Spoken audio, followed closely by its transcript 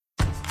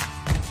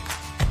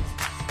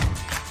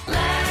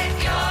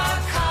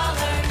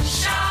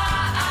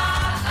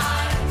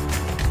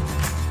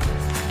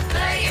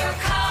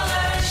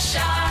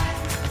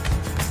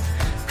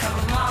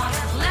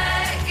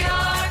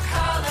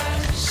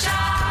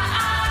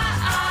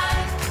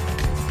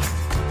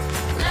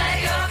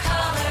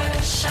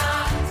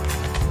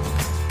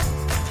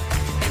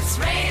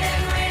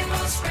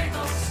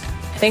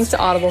Thanks to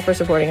Audible for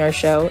supporting our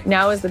show.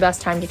 Now is the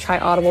best time to try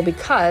Audible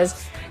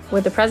because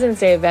with the President's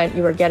Day event,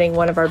 you are getting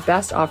one of our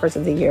best offers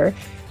of the year.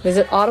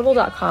 Visit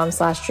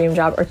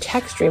audible.com/dreamjob or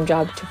text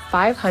dreamjob to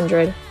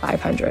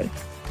 500-500.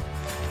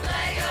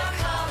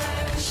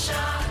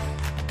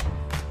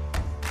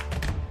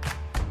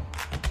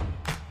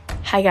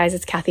 Hi guys,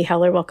 it's Kathy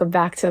Heller. Welcome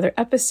back to another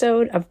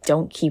episode of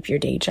Don't Keep Your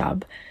Day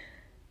Job.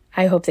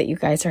 I hope that you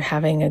guys are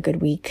having a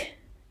good week.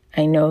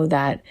 I know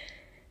that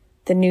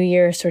the new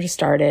year sort of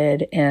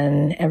started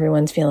and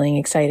everyone's feeling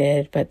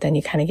excited, but then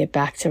you kind of get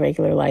back to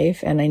regular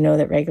life. And I know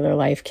that regular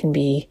life can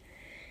be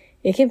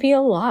a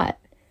lot.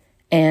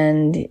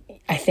 And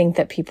I think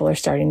that people are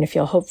starting to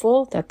feel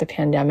hopeful that the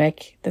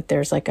pandemic, that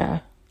there's like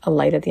a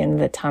light at the end of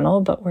the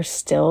tunnel, but we're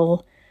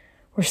still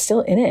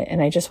in it.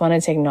 And I just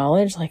wanted to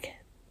acknowledge, like,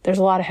 there's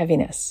a lot of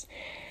heaviness.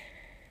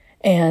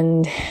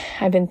 And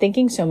I've been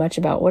thinking so much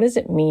about, what does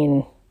it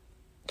mean,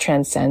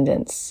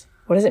 transcendence?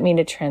 What does it mean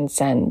to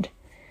transcend?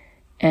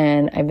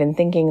 And I've been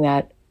thinking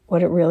that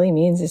what it really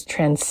means is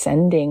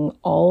transcending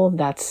all of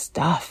that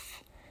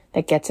stuff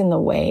that gets in the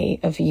way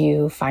of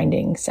you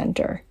finding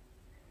center,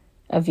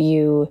 of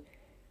you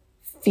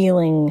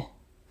feeling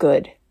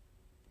good.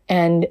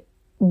 And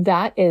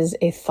that is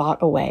a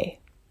thought away.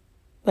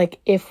 Like,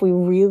 if we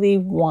really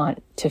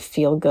want to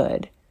feel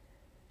good,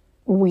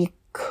 we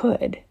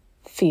could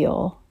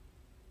feel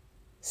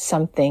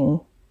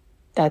something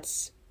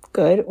that's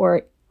good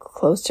or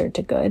closer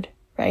to good,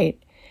 right?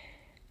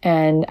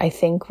 And I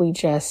think we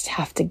just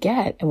have to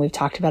get, and we've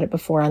talked about it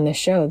before on this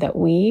show, that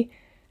we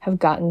have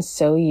gotten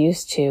so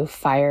used to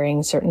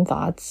firing certain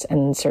thoughts,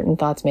 and certain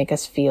thoughts make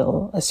us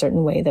feel a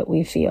certain way that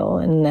we feel.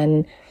 And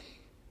then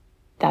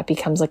that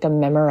becomes like a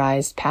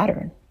memorized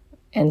pattern.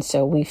 And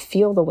so we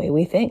feel the way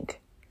we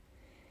think.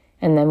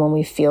 And then when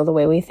we feel the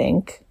way we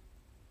think,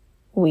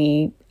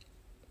 we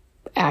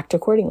act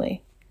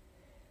accordingly.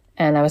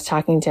 And I was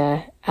talking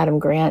to Adam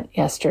Grant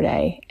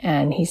yesterday,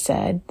 and he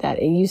said that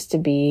it used to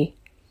be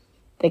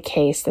the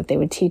case that they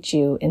would teach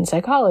you in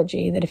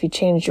psychology that if you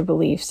changed your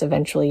beliefs,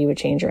 eventually you would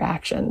change your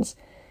actions.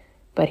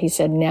 But he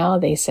said now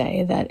they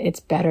say that it's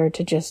better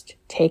to just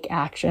take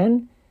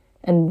action,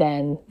 and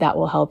then that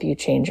will help you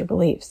change your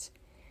beliefs.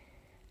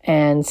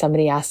 And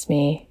somebody asked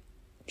me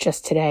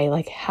just today,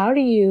 like, how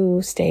do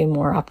you stay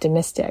more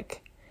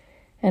optimistic?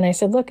 And I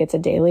said, look, it's a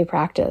daily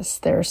practice.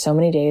 There are so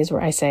many days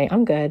where I say,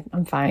 I'm good,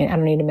 I'm fine, I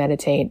don't need to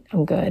meditate,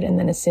 I'm good. And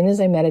then as soon as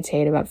I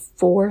meditate, about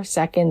 4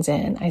 seconds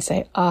in, I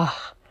say,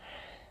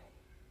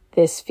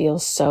 this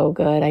feels so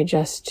good. I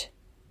just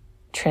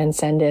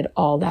transcended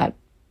all that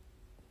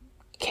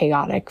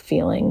chaotic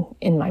feeling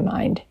in my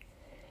mind.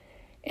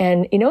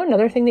 And you know,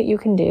 another thing that you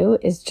can do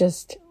is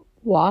just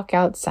walk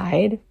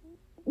outside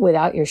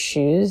without your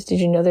shoes. Did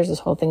you know there's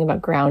this whole thing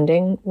about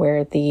grounding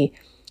where the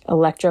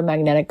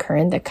electromagnetic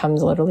current that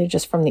comes literally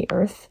just from the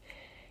earth,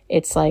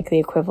 it's like the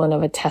equivalent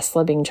of a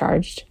Tesla being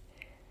charged.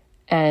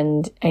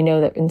 And I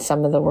know that in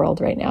some of the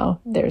world right now,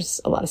 there's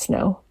a lot of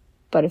snow.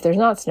 But if there's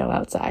not snow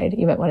outside,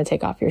 you might want to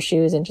take off your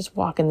shoes and just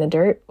walk in the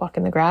dirt, walk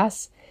in the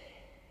grass.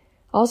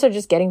 Also,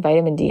 just getting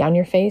vitamin D on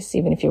your face,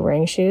 even if you're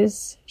wearing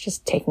shoes,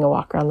 just taking a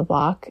walk around the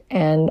block.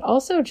 And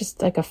also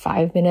just like a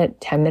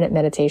 5-minute, 10-minute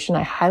meditation.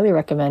 I highly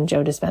recommend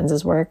Joe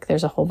Dispenza's work.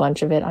 There's a whole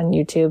bunch of it on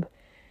YouTube.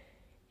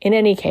 In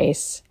any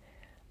case,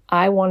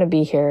 I want to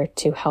be here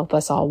to help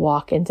us all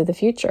walk into the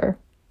future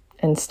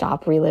and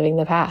stop reliving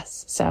the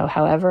past. So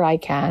however I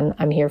can,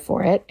 I'm here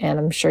for it. And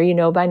I'm sure you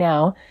know by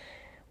now,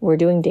 we're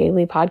doing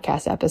daily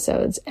podcast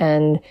episodes,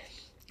 and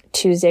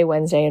Tuesday,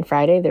 Wednesday, and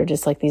Friday, they're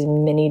just like these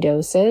mini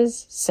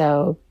doses.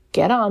 So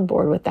get on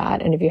board with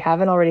that. And if you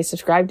haven't already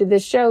subscribed to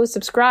this show,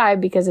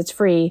 subscribe because it's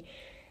free.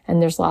 And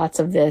there's lots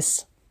of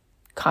this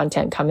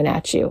content coming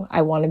at you.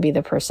 I want to be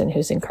the person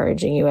who's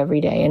encouraging you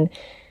every day and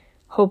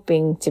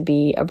hoping to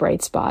be a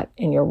bright spot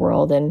in your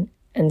world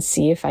and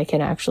see if I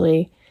can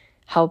actually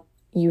help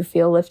you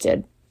feel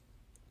lifted.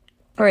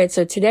 All right,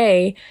 so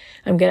today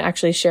I'm going to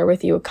actually share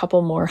with you a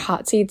couple more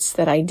hot seats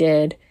that I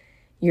did.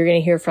 You're going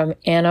to hear from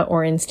Anna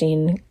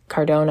Orenstein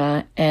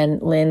Cardona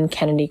and Lynn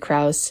Kennedy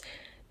Krause.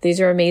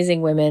 These are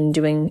amazing women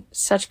doing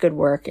such good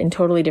work in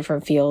totally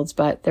different fields,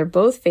 but they're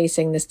both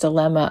facing this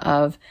dilemma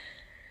of,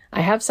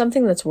 I have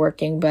something that's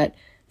working, but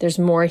there's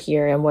more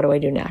here, and what do I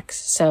do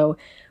next? So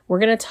we're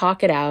going to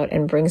talk it out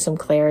and bring some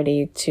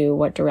clarity to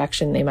what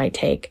direction they might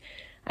take.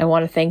 I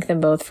want to thank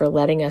them both for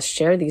letting us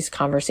share these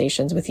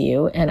conversations with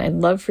you. And I'd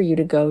love for you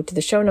to go to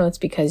the show notes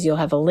because you'll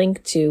have a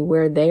link to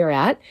where they are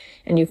at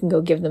and you can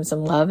go give them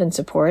some love and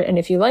support. And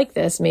if you like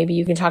this, maybe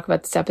you can talk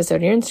about this episode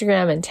on your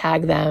Instagram and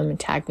tag them and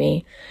tag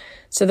me.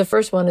 So the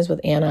first one is with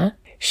Anna.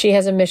 She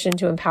has a mission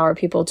to empower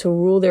people to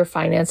rule their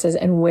finances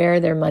and wear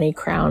their money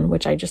crown,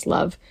 which I just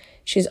love.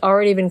 She's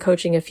already been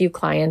coaching a few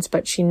clients,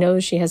 but she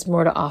knows she has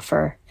more to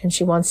offer and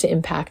she wants to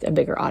impact a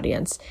bigger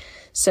audience.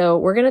 So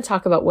we're going to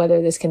talk about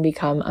whether this can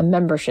become a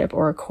membership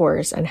or a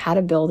course and how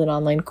to build an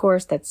online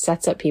course that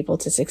sets up people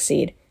to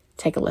succeed.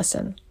 Take a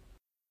listen.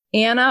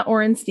 Anna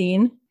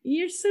Orenstein.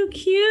 You're so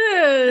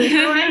cute.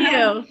 How are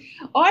you?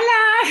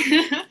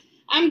 Hola.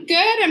 I'm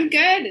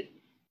good.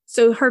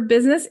 So her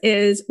business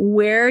is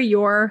Wear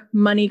Your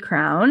Money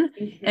Crown.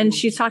 Mm-hmm. And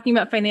she's talking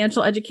about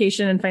financial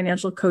education and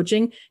financial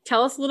coaching.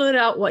 Tell us a little bit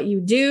about what you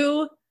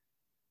do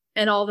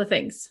and all the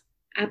things.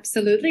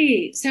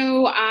 Absolutely.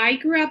 So I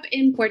grew up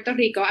in Puerto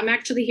Rico. I'm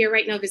actually here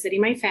right now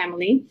visiting my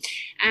family.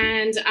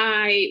 And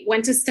I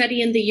went to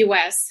study in the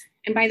US.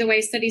 And by the way, I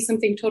studied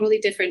something totally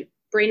different,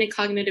 brain and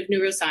cognitive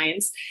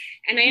neuroscience.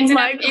 And I ended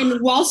up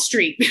in Wall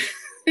Street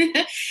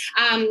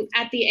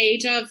at the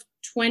age of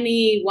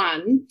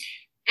 21.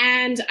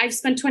 And I've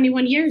spent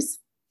 21 years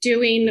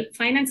doing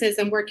finances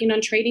and working on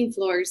trading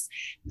floors,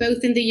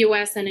 both in the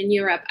US and in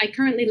Europe. I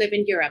currently live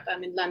in Europe.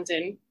 I'm in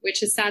London,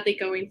 which is sadly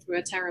going through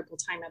a terrible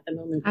time at the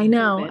moment. I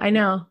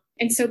know.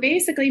 And so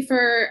basically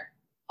for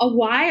a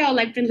while,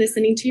 I've been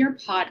listening to your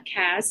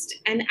podcast.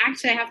 And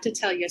actually, I have to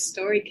tell you a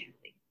story,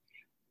 Kathy.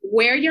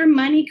 Where Your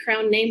Money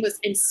Crown name was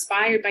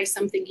inspired by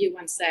something you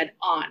once said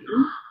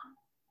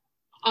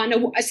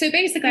so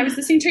basically I was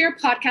listening to your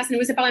podcast and it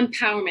was about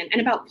empowerment and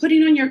about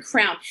putting on your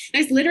crown. And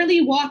I was literally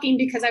walking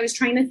because I was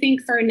trying to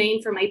think for a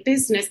name for my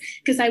business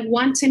because I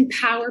want to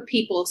empower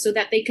people so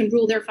that they can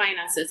rule their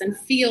finances and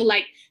feel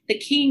like the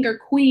king or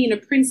queen or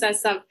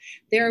princess of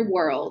their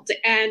world.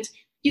 And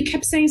you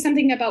kept saying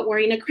something about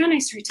wearing a crown. I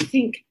started to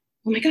think,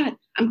 oh my God,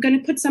 I'm going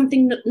to put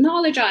something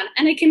knowledge on.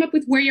 And I came up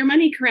with Wear Your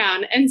Money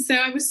Crown. And so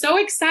I was so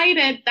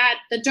excited that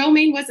the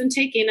domain wasn't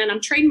taken and I'm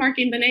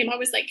trademarking the name. I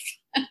was like,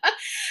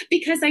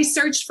 because I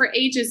searched for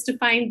ages to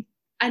find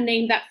a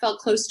name that felt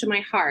close to my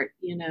heart,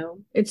 you know.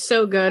 It's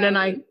so good. And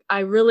I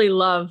really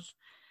love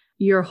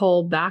your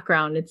whole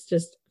background. It's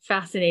just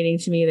fascinating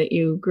to me that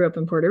you grew up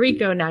in Puerto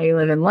Rico. Now you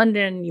live in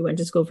London. You went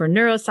to school for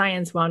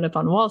neuroscience, wound up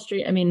on Wall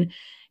Street. I mean,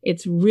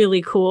 it's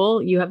really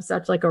cool. You have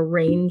such like a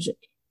range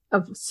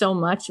of so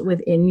much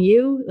within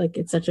you. Like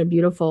it's such a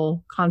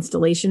beautiful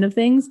constellation of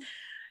things.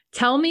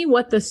 Tell me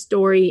what the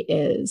story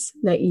is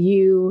that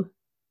you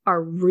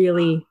are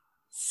really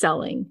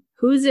selling.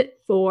 Who's it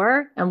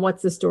for? And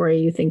what's the story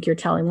you think you're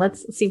telling?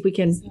 Let's see if we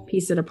can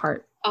piece it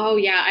apart. Oh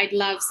yeah, I'd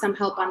love some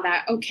help on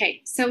that.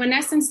 Okay. So in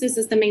essence, this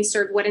is the main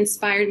story of what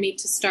inspired me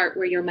to start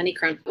Wear Your Money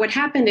Crown. What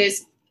happened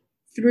is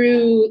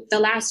through the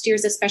last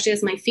years, especially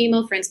as my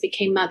female friends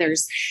became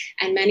mothers,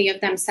 and many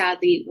of them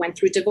sadly went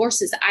through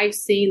divorces, I've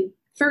seen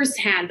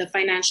firsthand the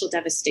financial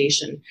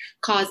devastation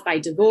caused by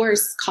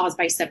divorce, caused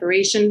by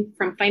separation,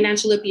 from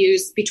financial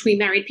abuse between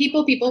married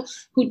people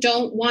who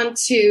don't want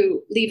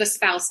to leave a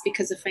spouse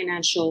because of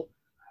financial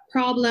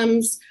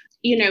problems,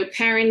 you know,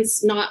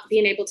 parents not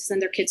being able to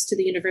send their kids to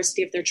the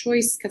university of their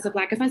choice because of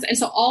lack of funds. And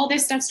so all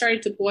this stuff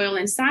started to boil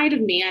inside of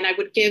me. And I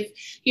would give,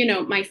 you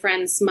know, my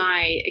friends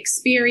my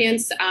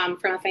experience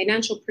from a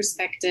financial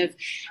perspective,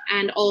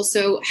 and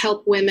also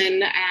help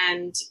women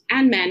and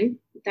men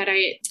that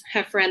I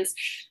have friends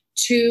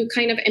to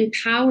kind of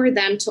empower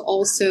them to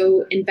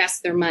also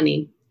invest their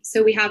money.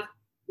 So we have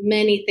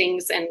many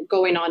things and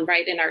going on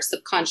right in our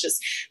subconscious.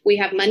 We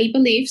have money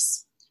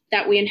beliefs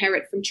that we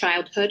inherit from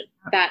childhood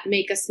that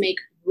make us make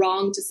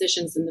wrong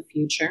decisions in the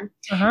future.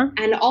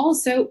 And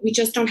also we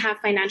just don't have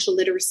financial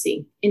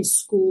literacy in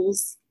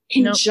schools,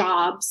 in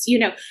jobs. You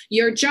know,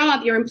 your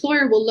job, your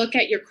employer will look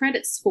at your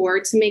credit score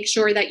to make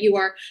sure that you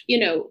are, you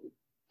know,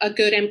 a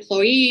good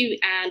employee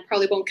and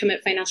probably won't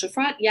commit financial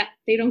fraud. Yet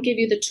they don't give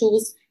you the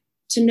tools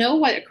to know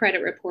what a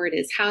credit report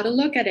is, how to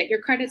look at it,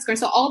 your credit score.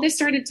 So all this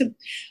started to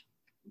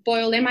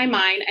boil in my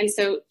mind. And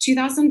so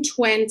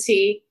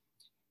 2020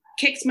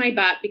 kicked my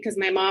butt because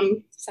my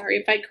mom, sorry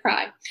if I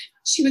cry,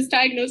 she was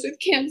diagnosed with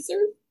cancer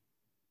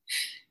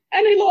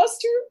and I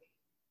lost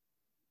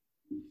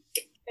her.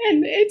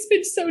 And it's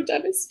been so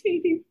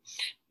devastating.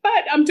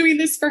 But I'm doing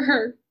this for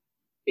her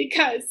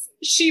because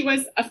she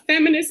was a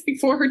feminist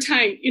before her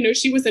time. You know,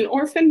 she was an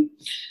orphan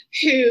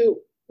who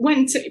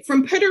went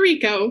from Puerto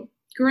Rico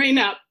growing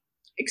up,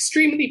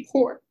 extremely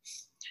poor,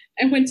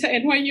 and went to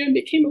NYU and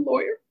became a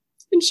lawyer.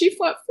 And she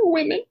fought for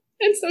women.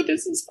 And so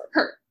this is for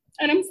her.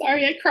 And I'm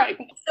sorry I cried.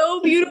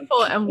 So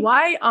beautiful. And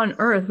why on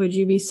earth would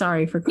you be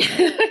sorry for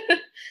crying?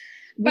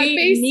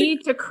 We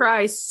need to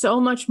cry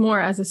so much more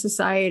as a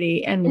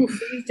society. And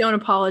please don't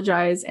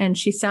apologize. And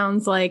she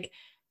sounds like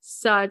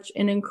such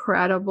an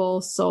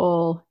incredible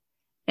soul.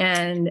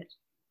 And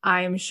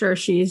I'm sure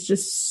she's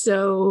just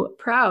so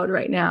proud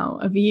right now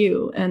of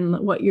you and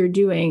what you're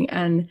doing.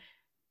 And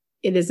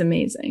it is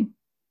amazing.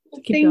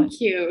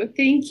 Thank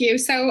you.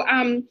 So,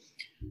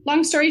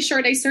 long story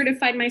short, I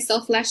certified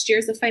myself last year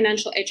as a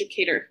financial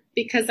educator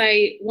because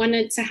I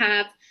wanted to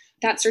have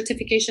that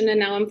certification. And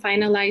now I'm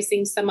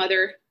finalizing some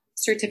other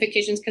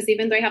certifications because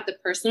even though I have the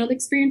personal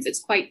experience,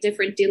 it's quite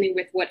different dealing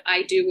with what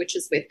I do, which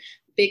is with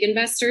big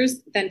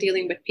investors, than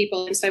dealing with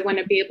people. And so I want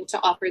to be able to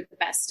offer the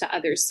best to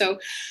others. So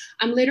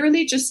I'm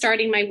literally just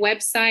starting my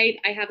website.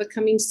 I have a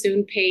coming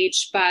soon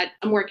page, but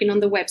I'm working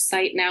on the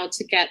website now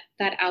to get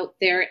that out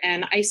there.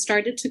 And I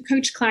started to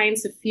coach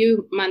clients a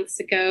few months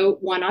ago,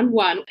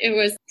 one-on-one. It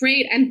was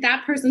great. And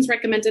that person's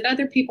recommended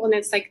other people. And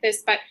it's like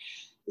this, but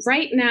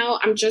right now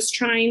I'm just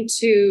trying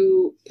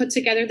to put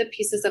together the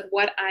pieces of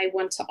what I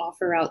want to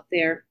offer out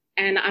there.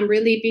 And I'm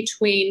really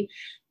between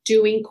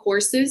doing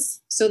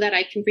courses so that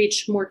I can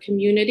reach more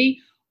community,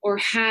 or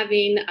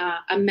having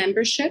a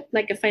membership,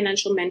 like a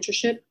financial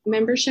mentorship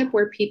membership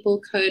where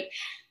people could,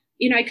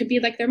 I could be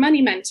like their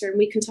money mentor and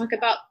we can talk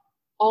about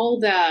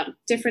all the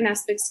different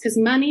aspects, because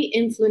money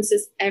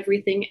influences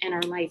everything in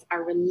our life,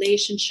 our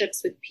relationships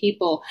with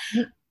people,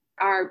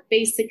 our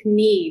basic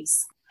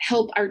needs,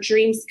 help our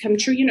dreams come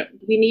true.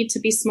 We need to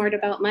be smart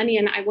about money,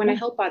 and I want to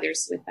help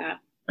others with that.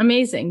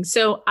 Amazing.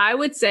 So I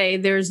would say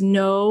there's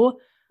no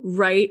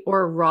right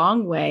or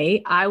wrong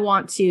way. I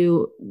want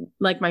to,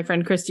 like my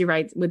friend Christy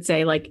Wright would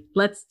say, like,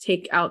 let's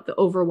take out the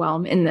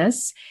overwhelm in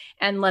this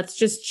and let's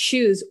just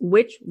choose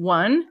which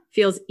one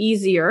feels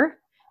easier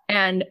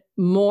and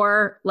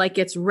more like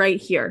it's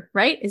right here,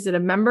 right? Is it a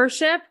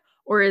membership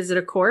or is it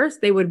a course?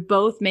 They would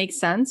both make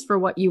sense for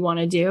what you want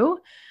to do.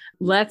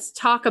 Let's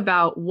talk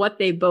about what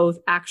they both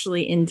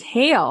actually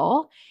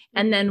entail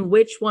and then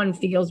which one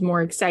feels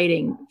more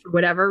exciting for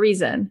whatever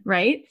reason,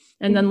 right?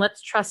 And then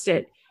let's trust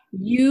it.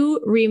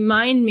 You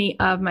remind me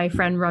of my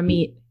friend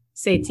Ramit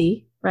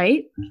Sethi,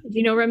 right? Do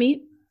you know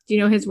Ramit? Do you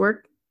know his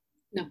work?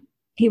 No.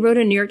 He wrote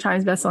a New York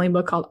Times bestselling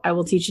book called I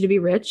Will Teach You to Be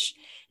Rich.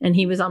 And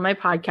he was on my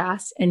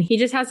podcast, and he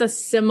just has a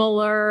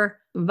similar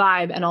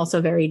vibe and also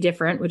very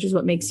different, which is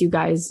what makes you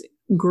guys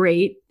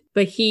great.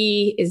 But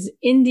he is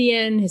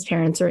Indian. His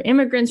parents are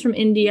immigrants from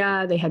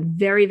India. They had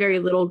very, very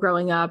little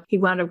growing up. He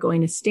wound up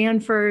going to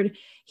Stanford.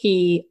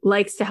 He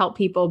likes to help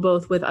people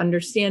both with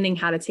understanding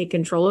how to take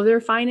control of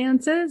their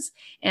finances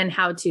and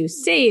how to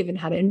save and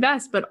how to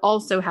invest, but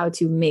also how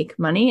to make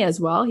money as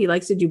well. He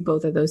likes to do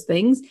both of those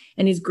things,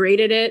 and he's great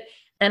at it.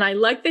 And I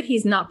like that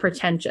he's not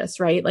pretentious,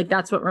 right? Like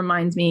that's what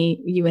reminds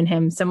me, you and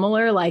him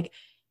similar. Like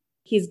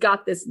he's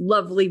got this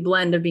lovely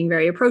blend of being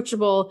very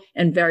approachable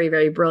and very,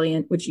 very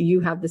brilliant, which you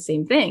have the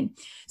same thing.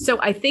 So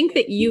I think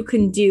that you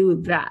can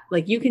do that.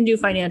 Like you can do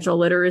financial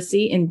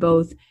literacy in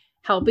both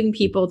helping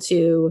people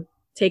to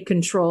take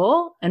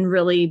control and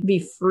really be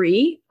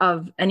free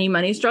of any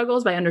money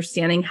struggles by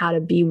understanding how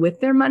to be with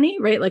their money,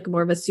 right? Like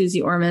more of a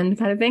Susie Orman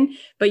kind of thing.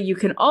 But you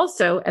can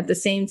also, at the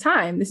same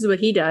time, this is what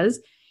he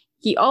does.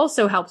 He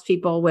also helps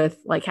people with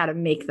like how to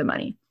make the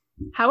money.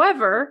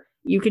 However,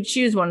 you could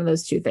choose one of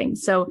those two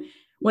things. So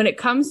when it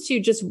comes to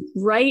just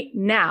right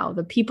now,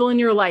 the people in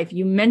your life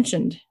you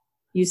mentioned,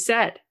 you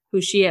said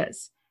who she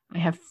is. I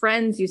have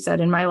friends, you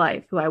said, in my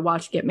life who I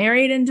watched get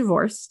married and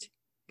divorced.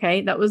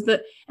 Okay.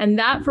 And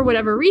that for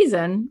whatever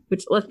reason,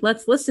 which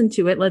let's listen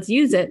to it. Let's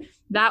use it.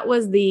 That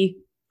was the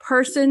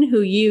person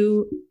who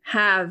you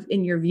have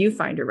in your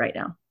viewfinder right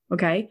now.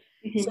 Okay.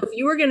 Mm-hmm. So if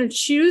you were going to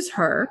choose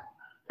her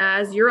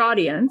as your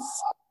audience,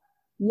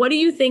 what do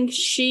you think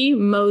she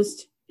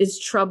most is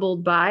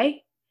troubled by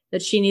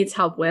that she needs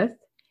help with?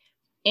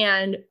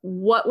 And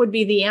what would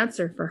be the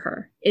answer for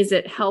her? Is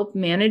it help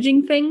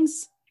managing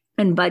things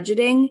and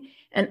budgeting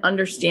and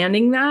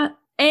understanding that?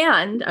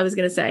 And I was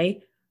going to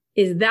say,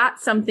 is that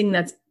something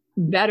that's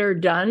better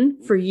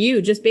done for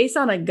you just based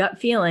on a gut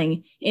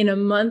feeling in a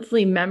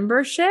monthly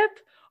membership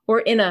or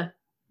in a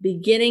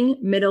beginning,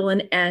 middle,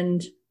 and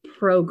end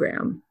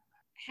program?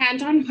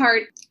 Hand on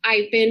heart,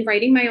 I've been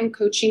writing my own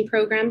coaching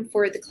program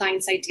for the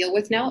clients I deal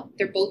with now.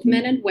 They're both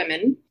men and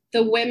women.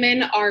 The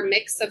women are a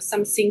mix of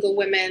some single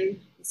women,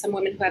 some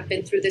women who have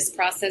been through this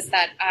process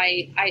that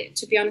I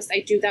to be honest,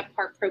 I do that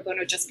part pro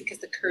bono just because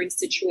the current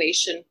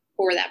situation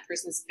for that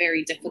person is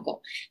very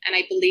difficult. And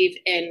I believe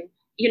in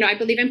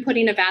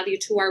putting a value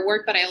to our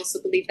work, but I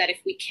also believe that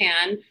if we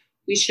can,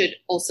 we should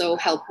also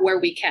help where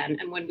we can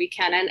and when we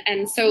can.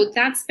 And so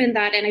that's been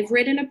that. And I've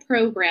written a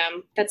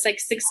program that's like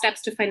 6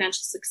 steps to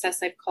financial success,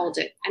 I've called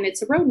it. And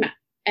it's a roadmap.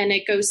 And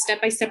it goes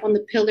step by step on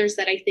the pillars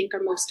that I think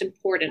are most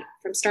important,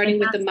 from starting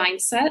with the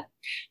mindset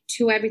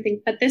to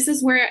everything. But this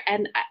is where,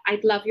 and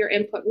I'd love your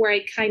input, where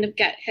I kind of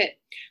get hit.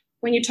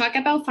 When you talk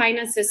about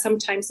finances,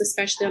 sometimes,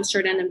 especially on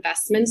certain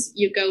investments,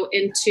 you go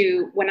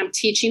into, when I'm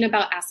teaching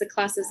about asset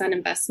classes and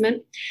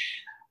investment,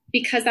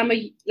 because I'm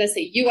let's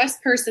say, US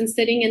person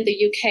sitting in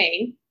the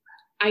UK,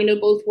 I know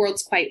both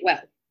worlds quite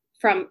well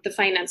from the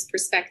finance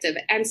perspective.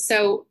 And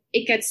so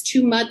it gets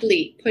too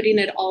muddly putting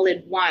it all in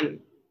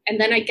one. And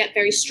then I get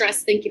very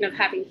stressed thinking of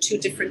having 2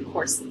 different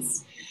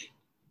courses.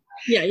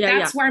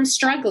 That's where I'm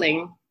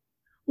struggling.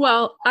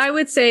 Well, I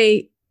would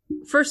say,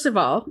 first of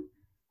all,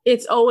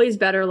 it's always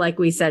better, like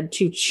we said,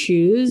 to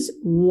choose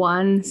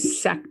one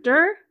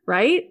sector,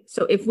 right?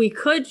 So if we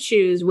could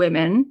choose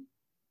women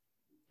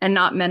and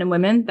not men and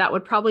women, that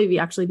would probably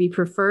actually be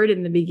preferred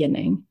in the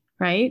beginning,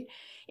 right?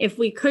 If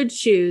we could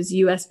choose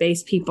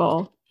US-based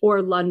people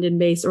or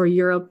London-based or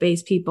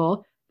Europe-based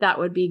people, that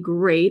would be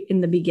great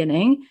in the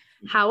beginning.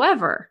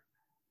 However,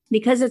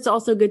 because it's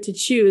also good to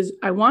choose,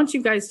 I want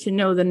you guys to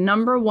know the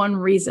number one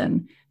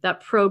reason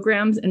that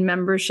programs and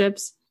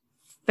memberships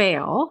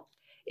fail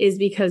is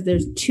because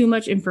there's too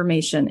much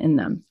information in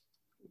them.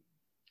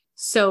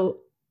 So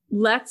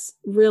let's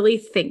really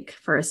think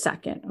for a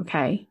second,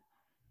 okay?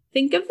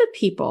 Think of the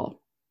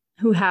people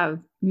who have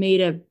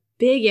made a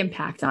big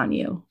impact on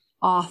you,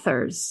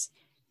 authors,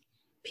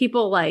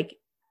 people like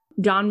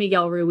Don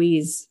Miguel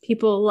Ruiz,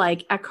 people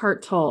like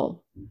Eckhart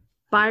Tolle,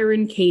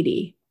 Byron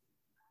Katie.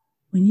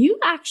 When you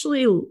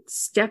actually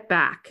step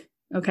back,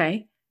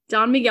 okay,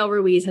 Don Miguel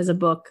Ruiz has a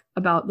book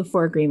about the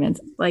 4 agreements.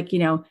 Like,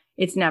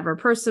 it's never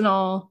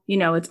personal,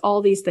 it's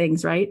all these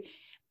things, right?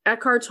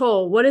 Eckhart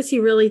Tolle, what is he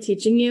really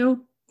teaching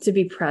you? To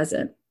be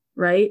present,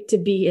 right? To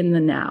be in the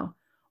now.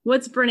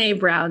 What's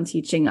Brene Brown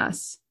teaching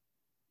us?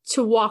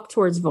 To walk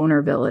towards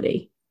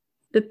vulnerability.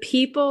 The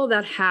people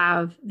that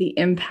have the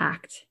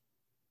impact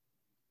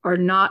are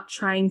not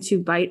trying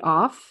to bite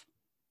off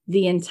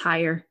the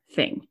entire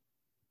thing.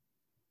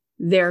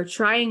 They're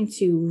trying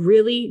to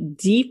really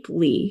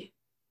deeply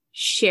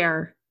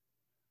share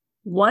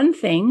one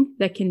thing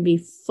that can be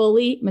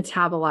fully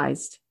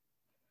metabolized.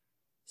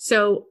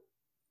 So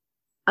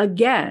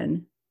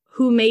again,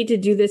 who Made to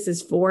Do This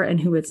is for and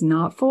who it's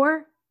not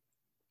for?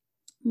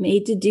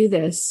 Made to Do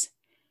This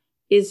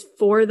is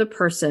for the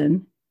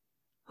person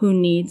who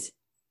needs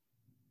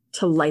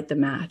to light the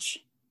match,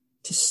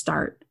 to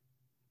start,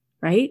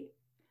 right?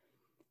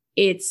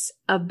 It's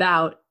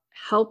about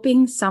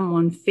helping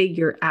someone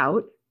figure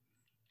out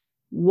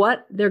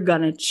what they're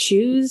going to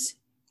choose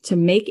to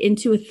make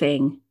into a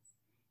thing,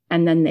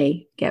 and then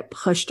they get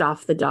pushed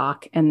off the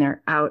dock and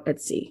they're out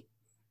at sea.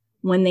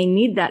 When they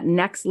need that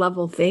next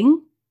level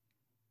thing,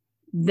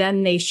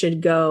 then they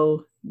should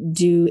go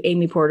do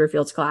Amy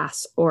Porterfield's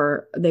class,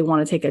 or they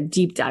want to take a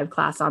deep dive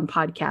class on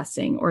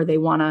podcasting, or they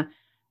want to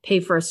pay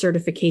for a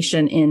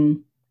certification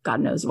in God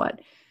knows what.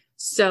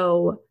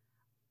 So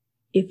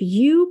if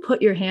you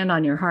put your hand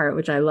on your heart,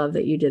 which I love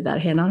that you did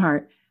that hand on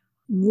heart,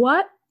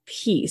 what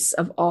piece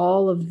of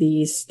all of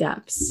these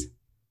steps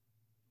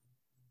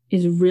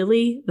is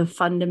really the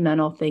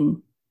fundamental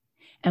thing,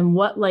 and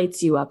what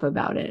lights you up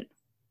about it?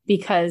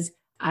 Because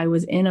I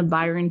was in a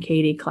Byron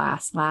Katie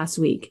class last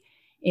week.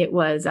 It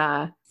was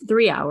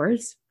 3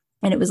 hours,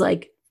 and it was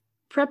like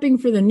prepping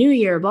for the new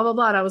year, blah, blah,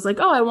 blah. And I was like,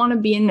 oh, I want to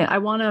be in it. I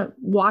want to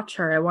watch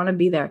her. I want to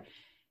be there.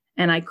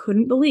 And I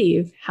couldn't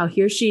believe how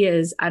here she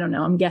is. I don't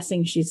know. I'm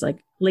guessing she's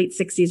like late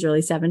 60s, early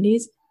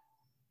 70s.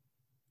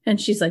 And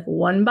she's like,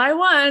 one by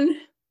one,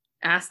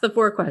 ask the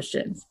 4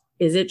 questions.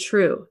 Is it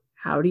true?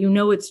 How do you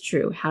know it's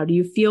true? How do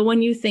you feel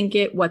when you think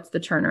it? What's the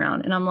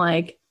turnaround? And I'm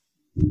like,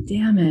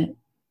 damn it.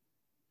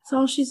 That's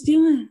all she's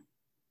doing.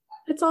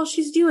 That's all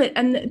she's doing.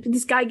 And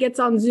this guy gets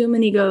on Zoom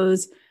and he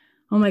goes,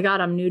 oh my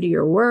God, I'm new to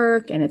your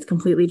work and it's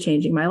completely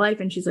changing my life.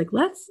 And she's like,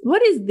 what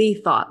is the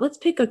thought? Let's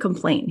pick a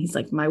complaint. He's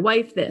like, my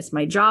wife this,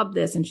 my job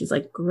this. And she's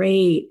like,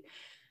 great.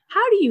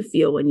 How do you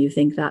feel when you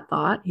think that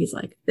thought? He's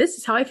like, this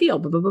is how I feel.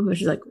 Blah, blah, blah, blah.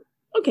 She's like,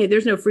 okay,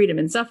 there's no freedom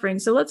in suffering.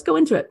 So let's go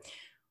into it.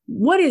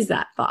 What is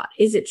that thought?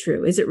 Is it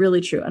true? Is it really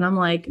true? And I'm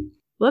like,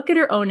 look at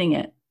her owning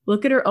it.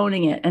 Look at her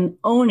owning it and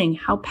owning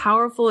how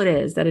powerful it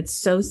is that it's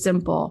so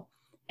simple.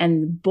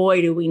 And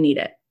boy, do we need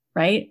it,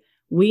 right?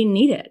 We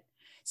need it.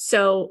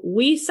 So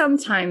we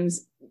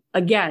sometimes,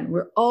 again,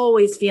 we're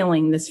always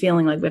feeling this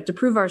feeling like we have to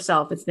prove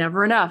ourselves. It's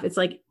never enough. It's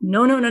like,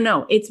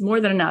 no. It's more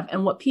than enough.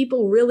 And what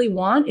people really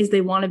want is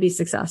they want to be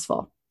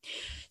successful.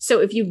 So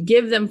if you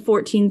give them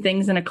 14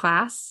 things in a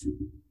class,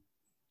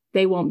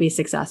 they won't be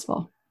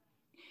successful.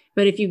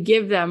 But if you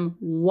give them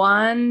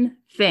one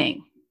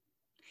thing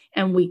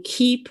and we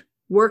keep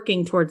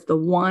working towards the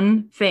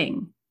one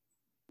thing,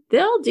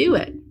 they'll do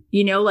it.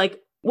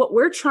 Like what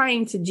we're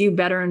trying to do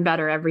better and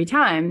better every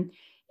time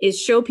is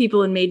show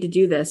people and Made to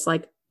Do This.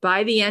 Like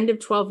by the end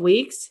of 12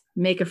 weeks,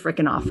 make a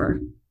freaking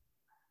offer.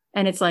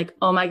 And it's like,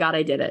 oh my God,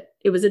 I did it.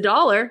 It was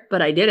 $1,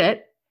 but I did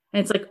it.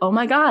 And it's like, oh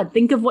my God,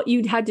 think of what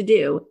you had to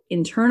do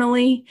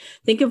internally.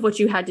 Think of what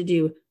you had to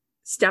do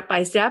step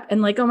by step.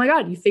 And like, oh my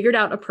God, you figured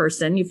out a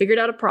person, you figured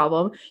out a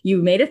problem,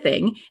 you made a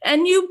thing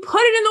and you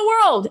put it in the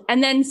world.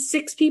 And then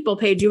 6 people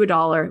paid you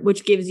 $1,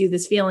 which gives you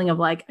this feeling of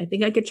like, I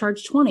think I could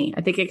charge 20.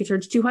 I think I could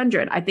charge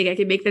 200. I think I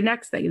could make the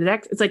next thing.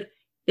 It's like,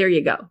 there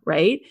you go.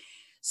 Right.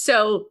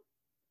 So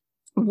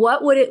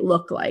what would it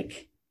look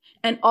like?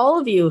 And all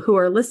of you who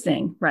are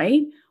listening,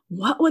 right?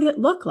 What would it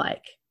look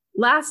like?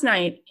 Last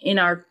night in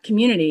our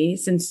community,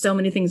 since so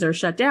many things are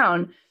shut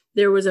down,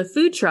 there was a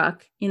food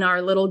truck in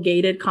our little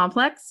gated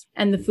complex,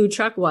 and the food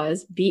truck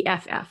was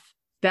BFF,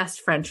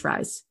 Best French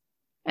Fries.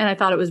 And I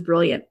thought it was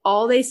brilliant.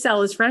 All they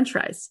sell is French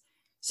fries.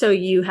 So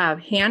you have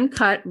hand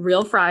cut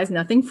real fries,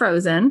 nothing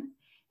frozen.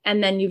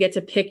 And then you get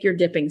to pick your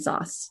dipping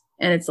sauce.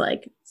 And it's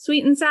like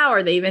sweet and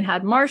sour. They even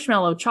had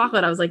marshmallow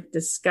chocolate. I was like,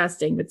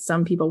 disgusting, but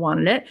some people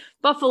wanted it.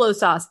 Buffalo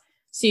sauce.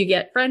 So you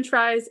get French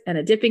fries and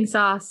a dipping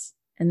sauce,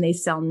 and they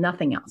sell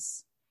nothing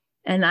else.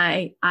 And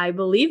I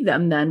believe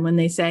them then when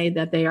they say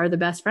that they are the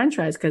best French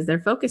fries because they're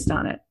focused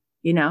on it,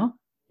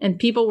 and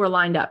people were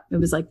lined up. It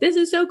was like, this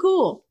is so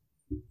cool.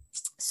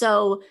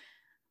 So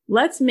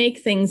let's make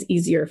things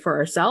easier for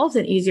ourselves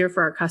and easier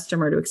for our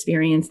customer to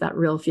experience that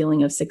real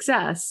feeling of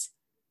success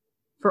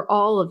for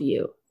all of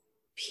you.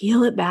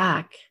 Peel it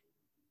back.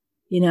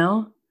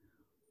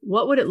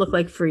 What would it look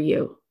like for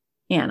you?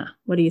 Anna,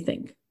 what do you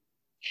think?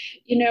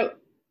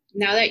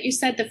 Now that you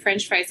said the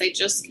French fries,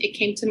 it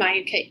came to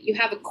mind. Okay, you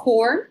have a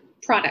core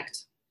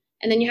product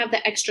and then you have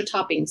the extra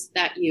toppings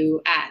that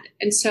you add.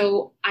 And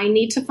so I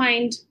need to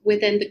find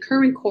within the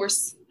current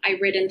course I've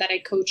written that I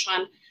coach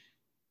on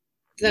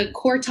the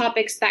core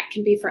topics that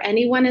can be for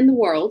anyone in the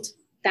world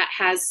that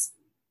has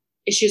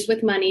issues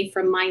with money,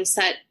 from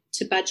mindset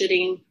to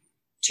budgeting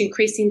to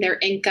increasing their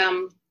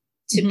income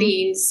to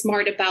being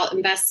smart about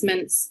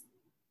investments,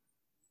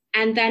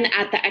 and then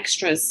add the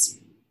extras,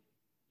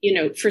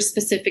 for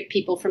specific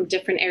people from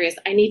different areas.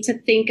 I need to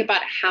think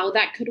about how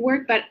that could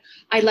work, but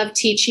I love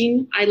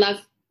teaching. I love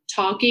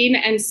talking.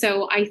 And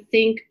so I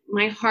think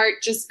my heart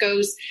just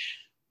goes,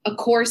 a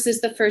course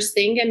is the first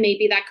thing, and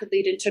maybe that could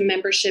lead into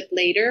membership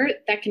later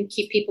that can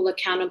keep people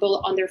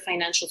accountable on their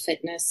financial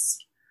fitness.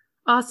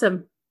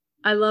 Awesome.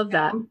 I love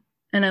that.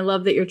 And I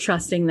love that you're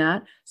trusting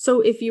that.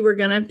 So if you were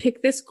going to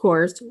pick this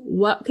course,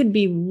 what could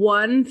be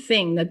one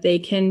thing that they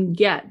can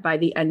get by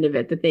the end of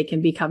it that they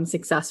can become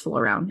successful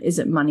around? Is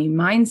it money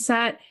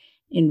mindset,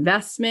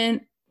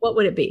 investment? What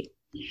would it be?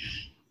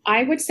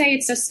 I would say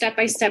it's a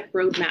step-by-step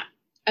roadmap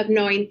of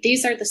knowing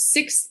these are the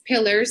 6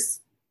 pillars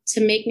to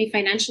make me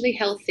financially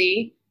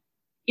healthy,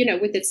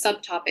 with its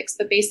subtopics.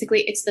 But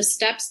basically, it's the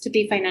steps to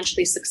be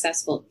financially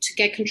successful, to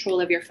get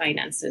control of your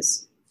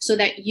finances so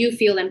that you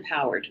feel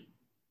empowered.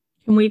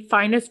 Can we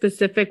find a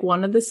specific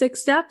one of the 6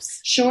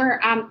 steps? Sure.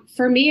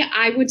 For me,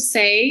 I would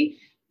say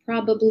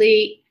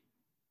probably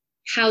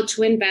how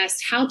to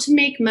invest, how to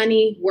make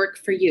money work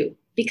for you.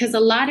 Because a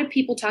lot of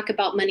people talk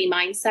about money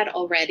mindset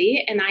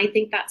already, and I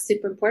think that's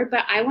super important.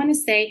 But I want to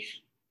say,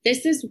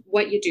 this is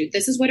what you do.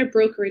 This is what a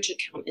brokerage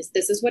account is.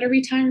 This is what a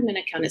retirement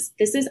account is.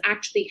 This is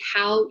actually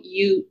how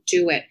you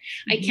do it.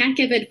 I can't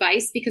give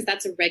advice because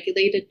that's a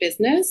regulated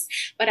business,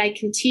 but I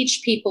can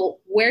teach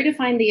people where to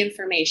find the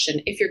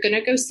information. If you're going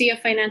to go see a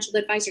financial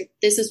advisor,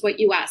 this is what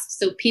you ask.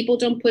 So people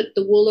don't put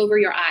the wool over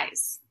your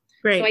eyes.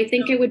 Great. So I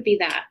think it would be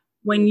that.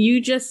 When you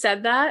just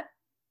said that,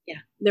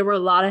 there were a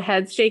lot of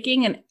heads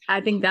shaking. And I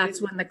think that's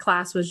when the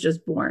class was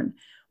just born.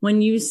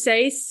 When you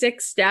say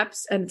 6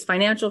 steps and it's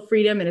financial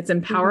freedom and it's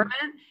empowerment,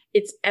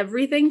 it's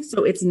everything.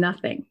 So it's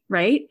nothing,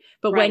 right?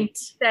 But when you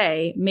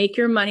say make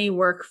your money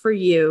work for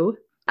you,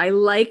 I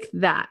like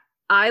that.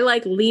 I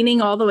like leaning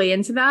all the way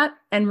into that.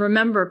 And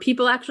remember,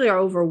 people actually are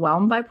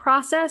overwhelmed by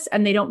process,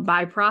 and they don't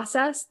buy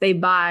process. They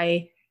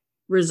buy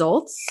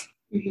results.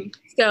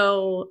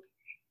 So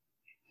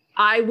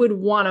I would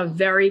want a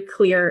very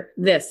clear,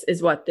 this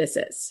is what this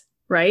is.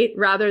 Right?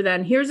 Rather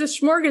than here's a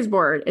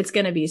smorgasbord. It's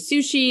going to be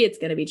sushi. It's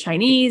going to be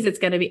Chinese. It's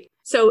going to be.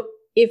 So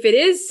if it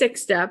is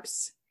 6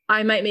 steps,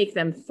 I might make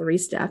them 3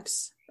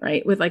 steps,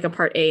 right? With like a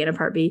part A and a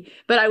part B,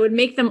 but I would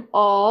make them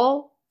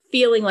all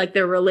feeling like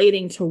they're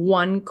relating to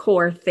one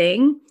core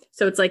thing.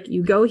 So it's like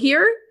you go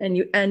here and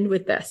you end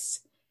with this.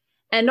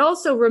 And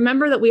also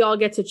remember that we all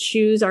get to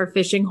choose our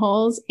fishing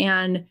holes,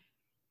 and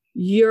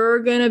you're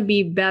going to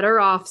be better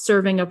off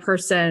serving a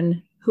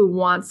person who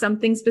wants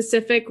something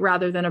specific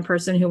rather than a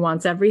person who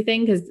wants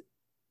everything, because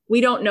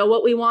we don't know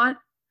what we want.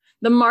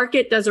 The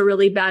market does a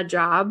really bad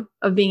job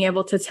of being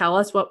able to tell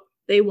us what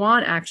they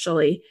want,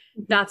 actually.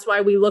 That's why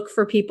we look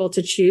for people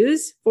to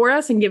choose for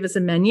us and give us a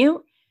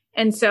menu.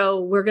 And so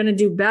we're going to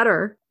do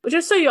better. But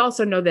just so you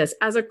also know this,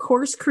 as a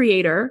course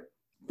creator,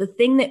 the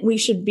thing that we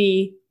should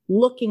be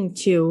looking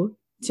to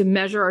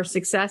measure our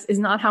success is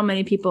not how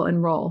many people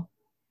enroll.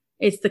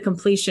 It's the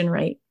completion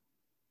rate.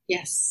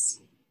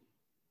 Yes.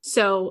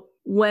 So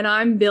when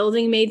I'm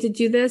building Made to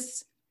Do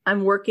This,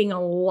 I'm working a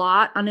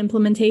lot on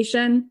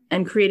implementation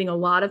and creating a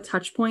lot of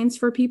touch points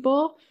for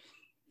people,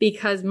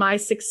 because my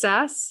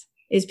success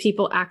is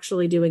people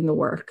actually doing the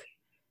work.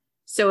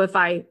 So if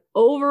I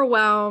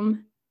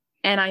overwhelm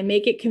and I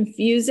make it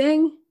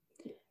confusing,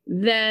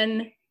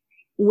 then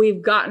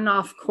we've gotten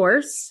off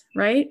course,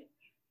 right?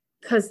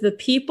 Because the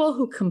people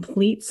who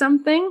complete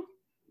something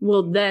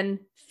will then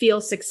feel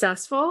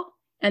successful,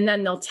 and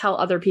then they'll tell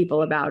other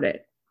people about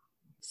it.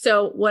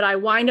 So what I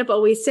wind up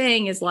always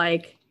saying is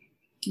like,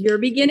 you're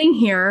beginning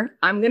here.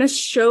 I'm going to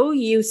show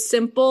you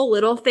simple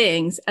little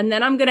things, and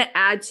then I'm going to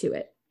add to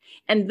it.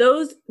 And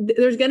there's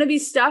going to be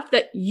stuff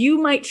that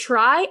you might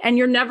try, and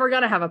you're never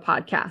going to have a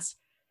podcast.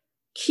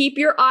 Keep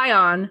your eye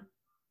on,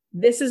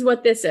 this is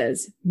what this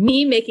is,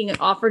 me making an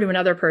offer to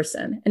another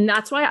person. And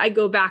that's why I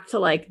go back to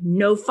like,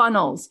 no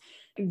funnels.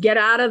 Get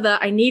out of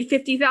I need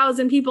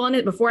 50,000 people in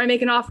it before I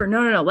make an offer.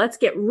 No. Let's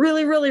get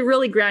really, really,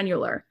 really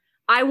granular.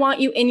 I want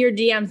you in your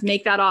DMs,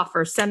 make that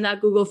offer, send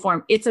that Google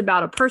form. It's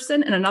about a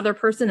person and another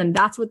person. And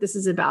that's what this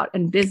is about.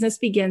 And business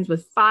begins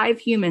with 5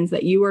 humans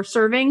that you are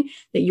serving,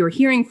 that you're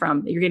hearing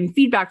from, that you're getting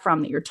feedback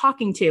from, that you're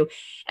talking to.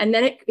 And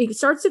then it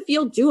starts to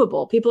feel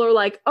doable. People are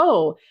like,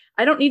 oh,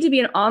 I don't need to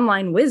be an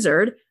online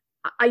wizard.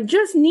 I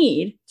just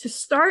need to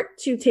start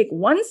to take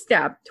one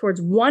step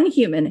towards one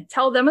human,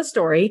 tell them a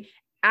story,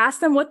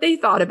 ask them what they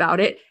thought about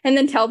it, and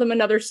then tell them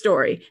another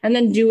story, and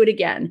then do it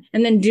again,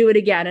 and then do it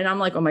again. And I'm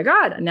like, oh my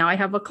God, now I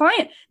have a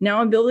client. Now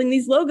I'm building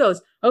these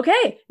logos.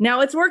 Okay, now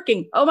it's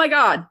working. Oh my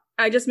God,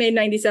 I just made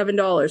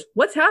 $97.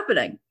 What's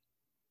happening?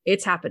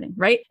 It's happening,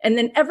 right? And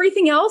then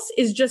everything else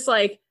is just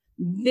like,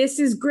 this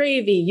is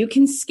gravy. You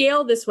can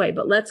scale this way,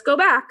 but let's go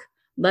back.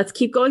 Let's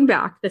keep going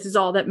back. This is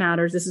all that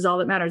matters. This is all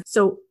that matters.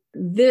 So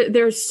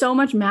there's so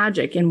much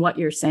magic in what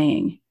you're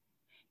saying.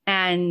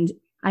 And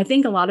I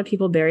think a lot of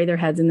people bury their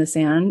heads in the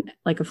sand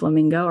like a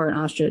flamingo or an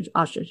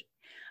ostrich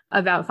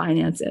about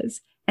finances.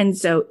 And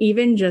so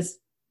even just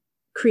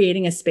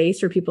creating a space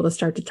for people to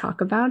start to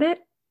talk about it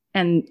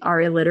and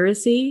our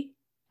illiteracy,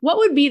 what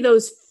would be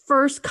those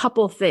first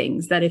couple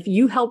things that if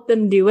you help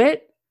them do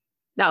it,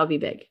 that would be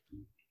big?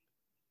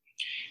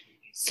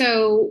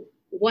 So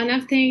one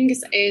of the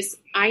things is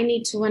I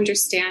need to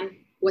understand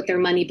what their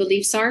money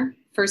beliefs are,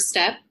 first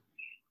step,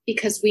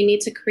 because we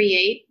need to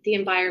create the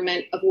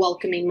environment of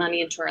welcoming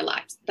money into our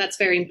lives. That's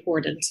very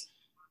important.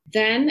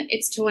 Then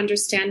it's to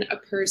understand a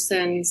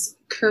person's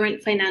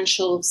current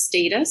financial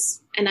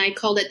status. And I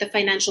call it the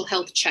financial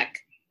health check,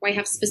 where I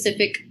have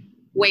specific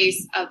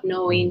ways of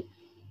knowing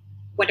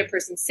what a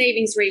person's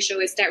savings ratio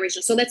is, debt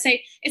ratio. So let's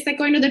say it's like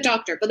going to the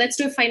doctor, but let's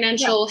do a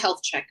financial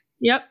health check.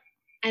 Yep.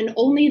 And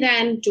only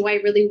then do I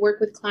really work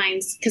with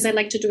clients, because I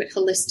like to do it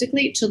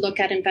holistically, to look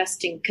at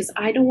investing, because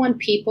I don't want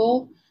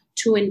people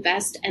to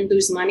invest and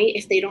lose money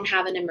if they don't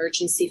have an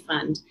emergency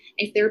fund,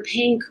 if they're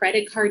paying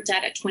credit card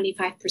debt at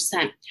 25%.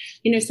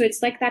 So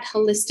it's like that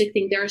holistic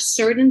thing. There are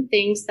certain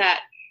things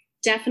that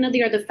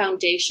definitely are the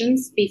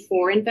foundations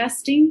before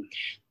investing.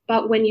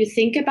 But when you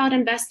think about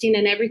investing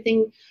and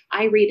everything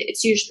I read,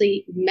 it's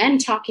usually men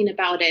talking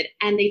about it,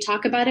 and they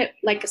talk about it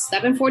like a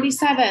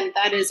 747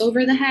 that is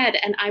over the head.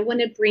 And I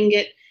want to bring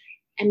it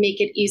and make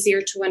it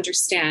easier to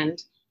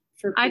understand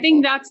for people. I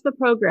think that's the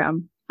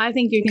program. I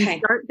think you can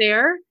start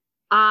there.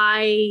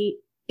 I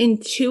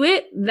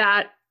intuit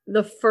that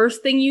the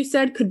first thing you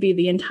said could be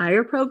the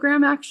entire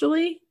program,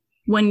 actually,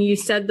 when you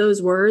said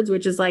those words,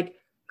 which is like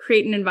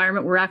create an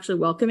environment where we're actually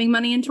welcoming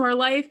money into our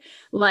life.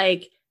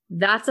 Like,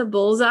 that's a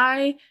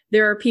bullseye.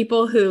 There are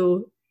people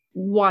who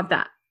want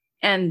that,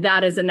 and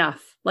that is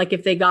enough. Like,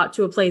 if they got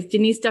to a place,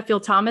 Denise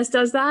Duffield Thomas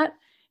does that,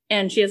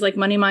 and she has like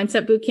Money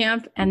Mindset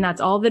Bootcamp, and that's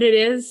all that it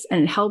is.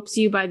 And it helps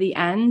you by the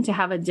end to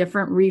have a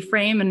different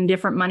reframe and a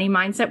different money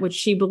mindset, which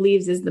she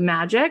believes is the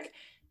magic.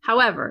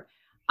 However,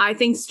 I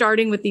think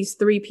starting with these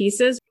 3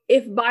 pieces,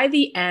 if by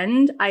the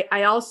end,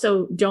 I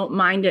also don't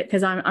mind it,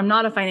 because I'm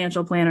not a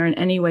financial planner in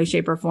any way,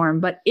 shape, or form.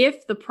 But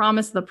if the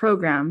promise of the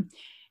program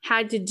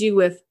had to do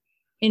with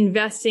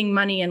investing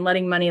money and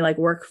letting money like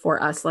work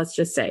for us, let's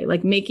just say,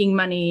 like making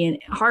money and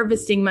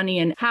harvesting money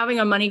and having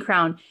a money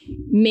crown,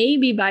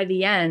 maybe by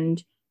the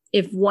end,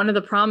 if one of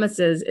the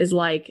promises is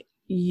like,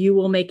 you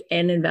will make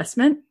an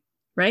investment,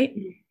 right?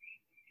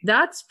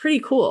 That's pretty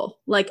cool.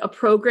 Like a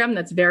program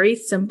that's very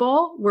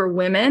simple where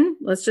women,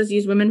 let's just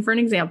use women for an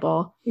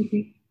example,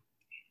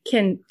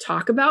 can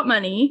talk about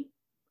money,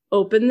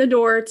 open the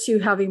door to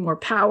having more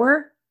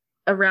power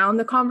around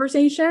the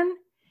conversation,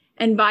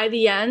 and by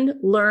the end,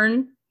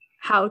 learn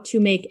how to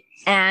make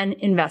an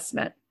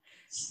investment.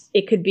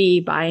 It could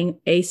be buying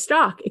a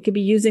stock. It could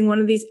be using one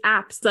of these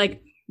apps.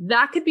 Like,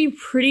 that could be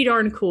pretty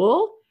darn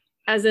cool,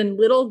 as in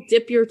little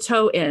dip your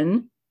toe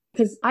in.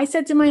 Because I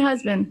said to my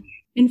husband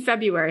in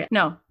February,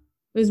 no,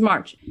 it was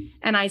March.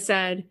 And I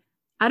said,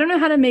 I don't know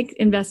how to make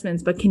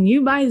investments, but can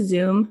you buy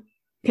Zoom?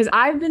 Because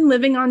I've been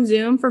living on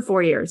Zoom for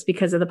 4 years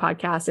because of the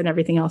podcast and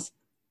everything else.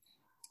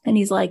 And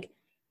he's like,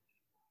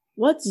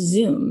 what's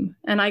Zoom?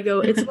 And I go,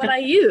 it's what I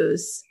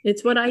use.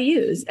 It's what I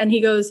use. And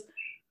he goes,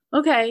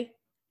 okay.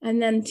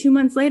 And then 2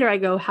 months later, I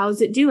go,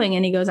 how's it doing?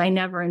 And he goes, I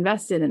never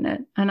invested in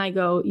it. And I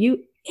go,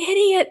 you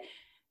idiot.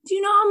 Do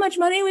you know how much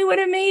money we would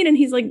have made? And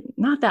he's like,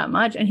 not that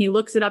much. And he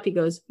looks it up. He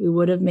goes, we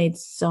would have made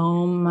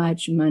so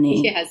much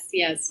money.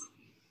 Yes.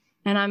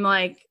 And I'm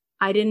like,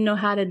 I didn't know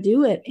how to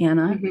do it,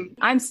 Anna.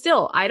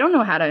 I don't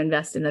know how to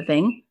invest in a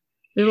thing.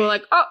 People were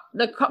like, oh,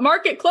 the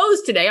market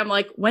closed today. I'm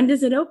like, when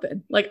does it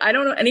open? Like, I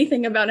don't know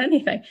anything about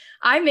anything.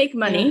 I make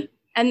money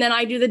and then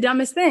I do the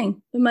dumbest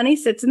thing. The money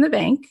sits in the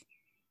bank.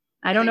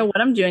 I don't know what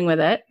I'm doing with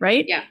it.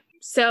 Right. Yeah.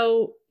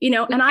 So,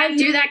 and I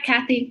do that,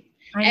 Kathy.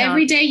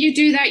 Every day you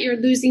do that, you're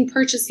losing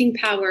purchasing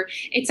power.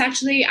 It's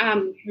actually,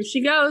 here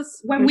she goes.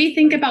 When we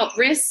think about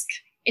risk,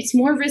 it's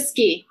more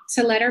risky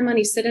to let our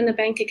money sit in a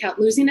bank account,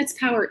 losing its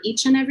power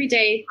each and every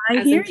day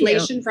as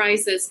inflation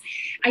rises.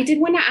 I did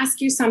want to ask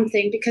you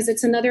something, because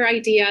it's another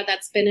idea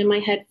that's been in my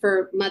head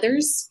for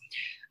mothers,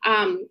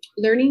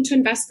 learning to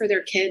invest for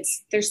their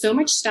kids. There's so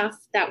much stuff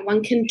that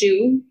one can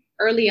do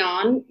early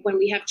on when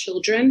we have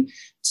children,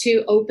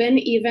 to open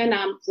even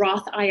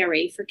Roth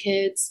IRA for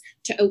kids,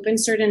 to open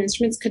certain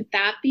instruments. Could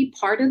that be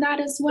part of that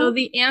as well? So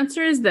the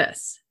answer is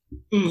this.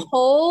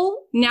 Poll,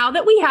 now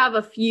that we have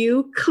a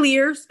few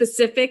clear,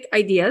 specific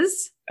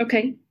ideas,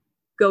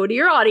 go to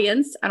your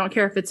audience. I don't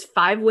care if it's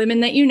 5 women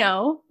that you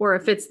know, or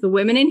if it's the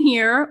women in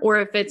here, or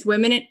if it's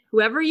women in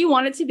whoever you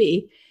want it to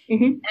be,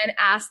 and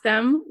ask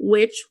them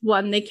which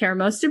one they care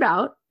most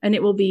about. And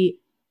it will be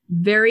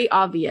very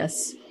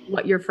obvious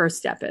what your first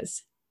step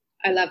is.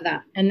 I love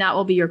that. And that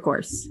will be your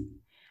course.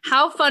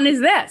 How fun is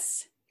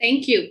this?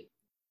 Thank you.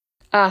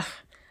 I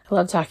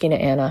love talking to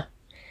Anna.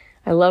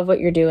 I love what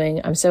you're doing.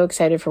 I'm so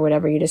excited for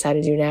whatever you decide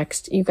to do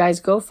next. You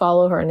guys go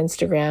follow her on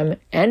Instagram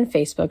and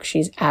Facebook.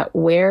 She's at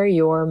Wear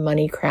Your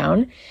Money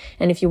Crown.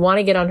 And if you want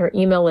to get on her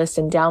email list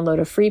and download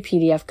a free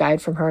PDF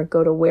guide from her,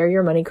 go to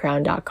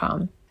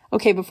wearyourmoneycrown.com.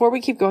 Okay, before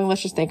we keep going,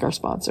 let's just thank our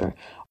sponsor.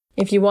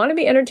 If you want to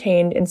be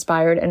entertained,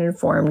 inspired, and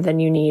informed, then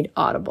you need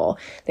Audible.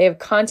 They have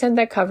content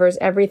that covers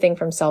everything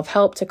from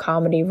self-help to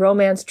comedy,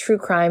 romance, true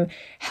crime,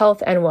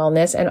 health, and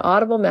wellness, and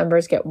Audible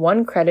members get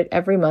 1 credit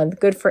every month,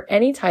 good for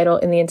any title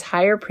in the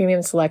entire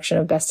premium selection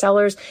of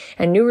bestsellers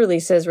and new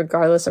releases,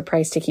 regardless of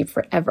price, to keep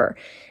forever.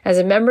 As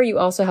a member, you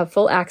also have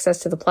full access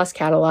to the Plus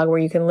catalog, where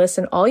you can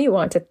listen all you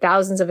want to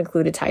thousands of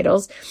included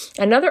titles.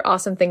 Another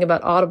awesome thing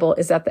about Audible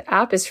is that the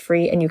app is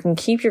free and you can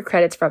keep your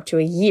credits for up to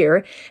a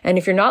year. And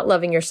if you're not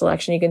loving your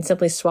selection, you can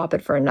simply swap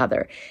it for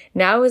another.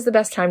 Now is the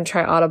best time to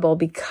try Audible,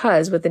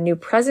 because with the new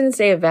President's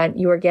Day event,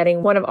 you are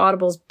getting one of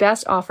Audible's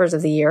best offers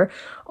of the year,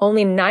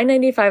 only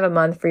 $9.95 a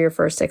month for your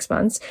first 6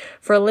 months.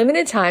 For a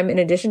limited time, in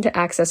addition to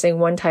accessing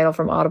one title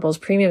from Audible's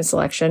premium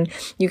selection,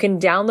 you can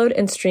download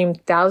and stream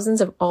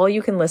thousands of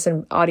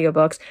all-you-can-listen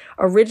audiobooks,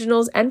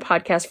 originals, and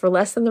podcasts for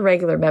less than the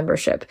regular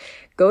membership.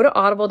 Go to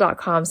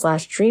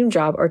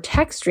audible.com/dreamjob or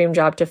text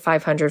dreamjob to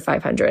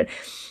 500-500.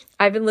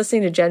 I've been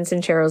listening to Jen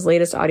Sincero's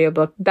latest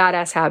audiobook,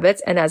 Badass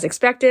Habits, and as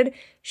expected,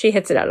 she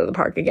hits it out of the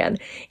park again.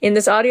 In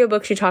this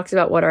audiobook, she talks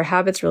about what our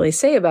habits really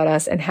say about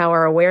us and how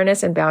our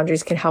awareness and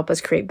boundaries can help us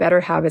create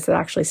better habits that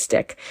actually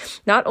stick.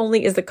 Not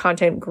only is the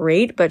content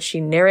great, but she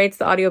narrates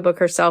the audiobook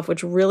herself,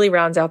 which really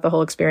rounds out the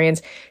whole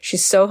experience.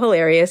 She's so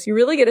hilarious. You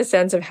really get a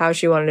sense of how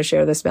she wanted to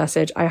share this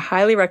message. I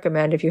highly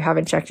recommend if you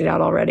haven't checked it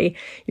out already.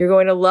 You're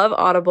going to love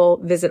Audible.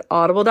 Visit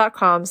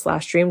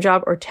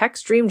audible.com/dreamjob or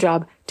text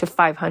dreamjob to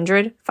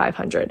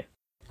 500-500.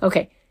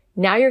 Okay,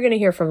 now you're going to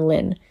hear from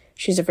Lynn.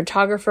 She's a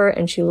photographer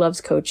and she loves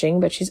coaching,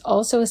 but she's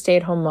also a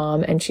stay-at-home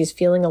mom, and she's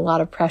feeling a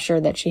lot of pressure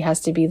that she has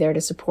to be there to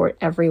support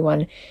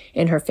everyone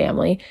in her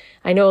family.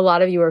 I know a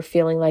lot of you are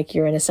feeling like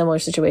you're in a similar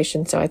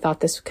situation, so I thought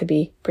this could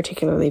be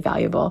particularly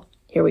valuable.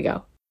 Here we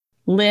go.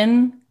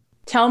 Lynn,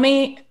 tell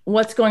me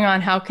what's going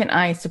on. How can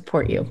I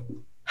support you?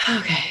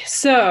 Okay,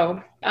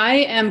 so I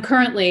am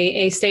currently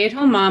a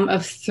stay-at-home mom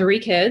of 3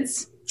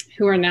 kids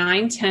who are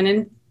 9, 10,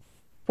 and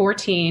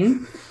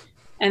 14.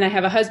 And I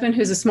have a husband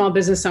who's a small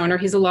business owner.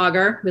 He's a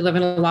logger. We live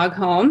in a log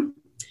home.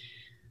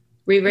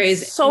 We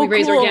raise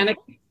organic.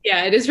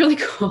 Yeah, it is really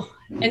cool.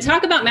 And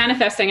talk about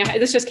manifesting.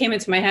 This just came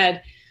into my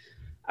head.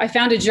 I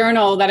found a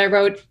journal that I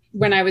wrote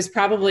when I was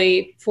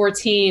probably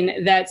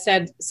 14 that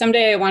said,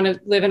 someday I want to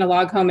live in a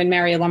log home and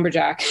marry a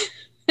lumberjack.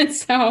 And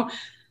so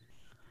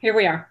here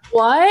we are.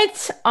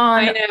 What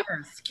on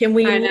earth? Can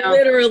we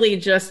literally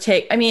just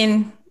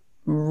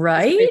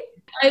right?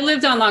 I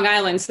lived on Long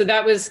Island, so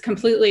that was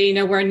completely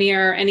nowhere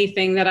near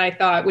anything that I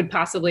thought would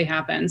possibly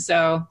happen.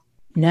 So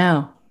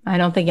no, I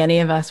don't think any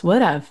of us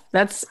would have.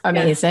 That's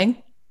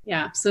amazing.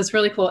 Yeah. So it's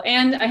really cool.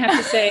 And I have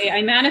to say,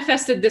 I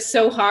manifested this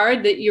so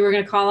hard that you were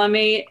going to call on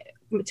me.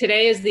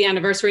 Today is the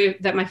anniversary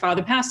that my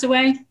father passed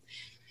away.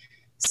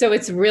 So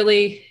it's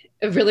really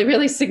a really,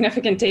 really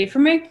significant day for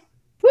me.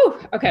 Whew.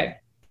 Okay.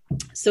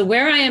 So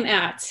where I am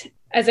at,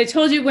 as I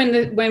told you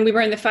when we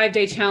were in the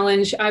 5-day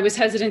challenge, I was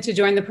hesitant to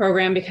join the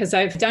program because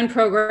I've done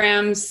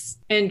programs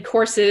and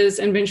courses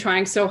and been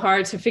trying so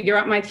hard to figure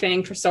out my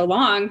thing for so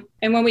long.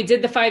 And when we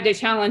did the 5-day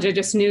challenge, I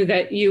just knew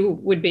that you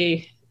would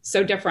be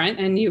so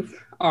different, and you're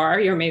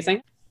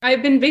amazing.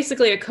 I've been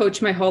basically a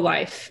coach my whole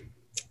life,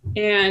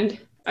 and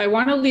I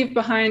want to leave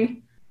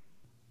behind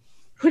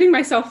putting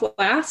myself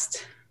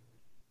last.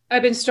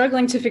 I've been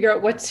struggling to figure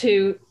out what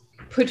to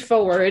put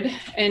forward,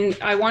 and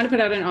I want to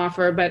put out an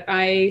offer, but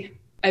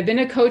I've been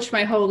a coach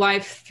my whole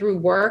life through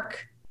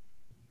work,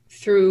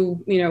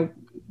 through,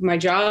 my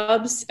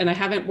jobs, and I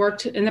haven't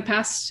worked in the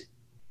past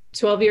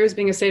 12 years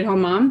being a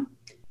stay-at-home mom.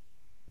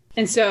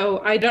 And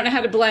so I don't know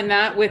how to blend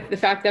that with the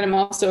fact that I'm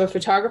also a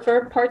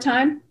photographer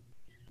part-time.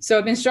 So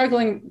I've been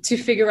struggling to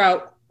figure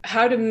out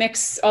how to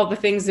mix all the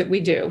things that we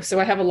do. So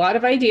I have a lot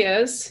of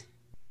ideas.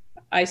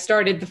 I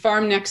started the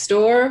farm next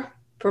door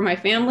for my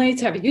family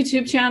to have a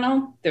YouTube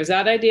channel. There's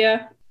that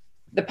idea.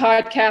 The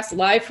podcast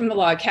Live from the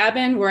Log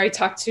Cabin, where I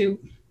talk to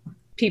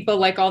people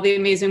like all the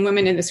amazing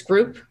women in this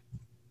group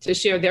to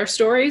share their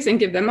stories and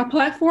give them a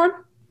platform.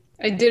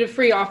 I did a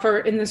free offer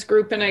in this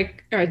group, and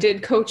I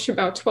did coach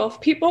about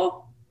 12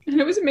 people, and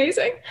it was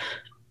amazing.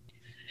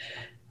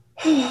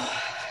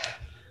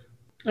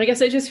 I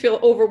guess I just feel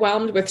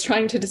overwhelmed with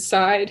trying to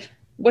decide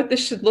what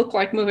this should look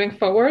like moving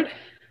forward,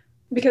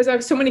 because I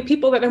have so many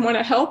people that I want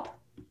to help.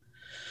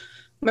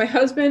 My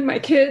husband, my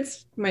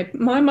kids, my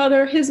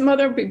mother, his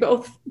mother, they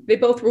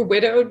both were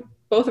widowed.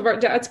 Both of our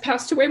dads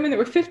passed away when they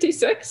were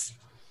 56.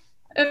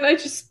 And I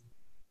just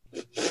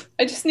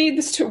need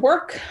this to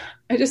work.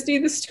 I just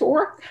need this to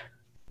work.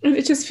 And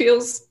it just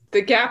feels,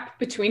 the gap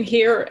between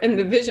here and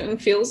the vision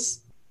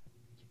feels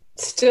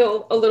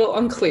still a little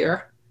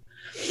unclear.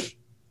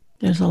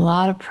 There's a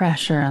lot of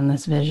pressure on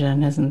this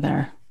vision, isn't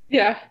there?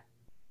 Yeah.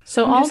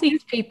 So all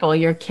these people,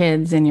 your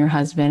kids and your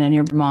husband and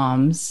your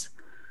moms,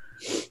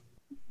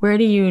 where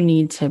do you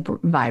need to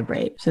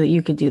vibrate so that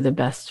you could do the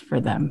best for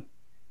them?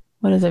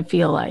 What does it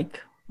feel like?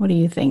 What do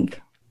you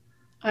think?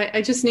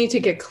 I just need to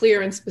get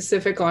clear and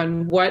specific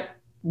on what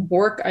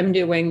work I'm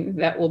doing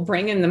that will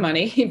bring in the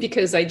money,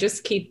 because I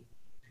just keep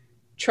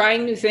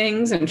trying new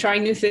things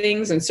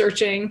and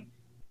searching.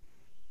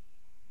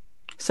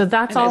 So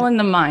that's all in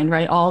the mind,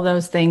 right? All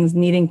those things,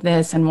 needing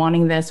this and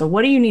wanting this. So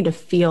what do you need to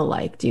feel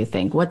like, do you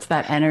think? What's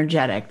that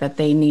energetic that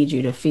they need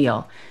you to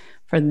feel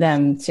for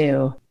them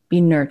to be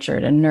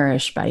nurtured and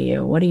nourished by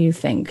you? What do you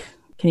think?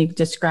 Can you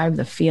describe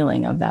the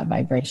feeling of that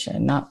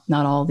vibration? Not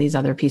all these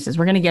other pieces.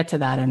 We're going to get to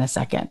that in a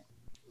second.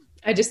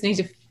 I just need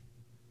to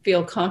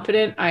feel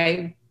confident.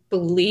 I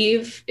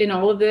believe in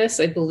all of this.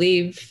 I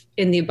believe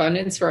in the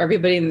abundance for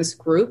everybody in this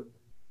group.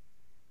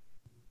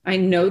 I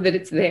know that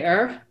it's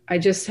there. I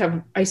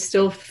feel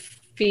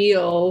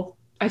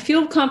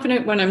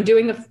confident when I'm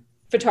doing the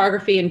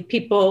photography and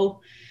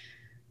people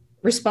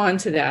respond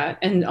to that,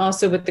 and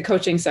also with the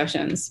coaching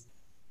sessions.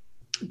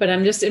 But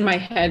I'm just in my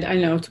head, I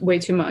know way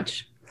too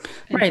much.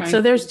 Right.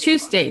 So there's two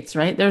states,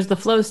 right? There's the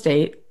flow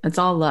state. It's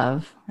all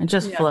love. It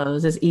just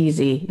flows. It's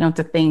easy. You don't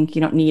have to think.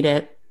 You don't need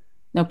it.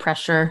 No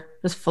pressure.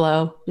 Just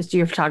flow. Just do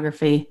your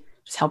photography.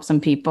 Just help some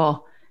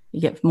people.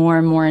 You get more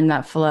and more in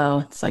that flow.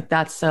 It's like,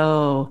 that's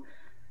so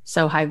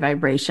high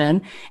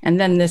vibration. And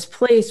then this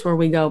place where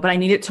we go, but I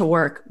need it to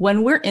work.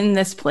 When we're in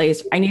this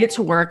place, I need it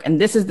to work. And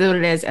this is what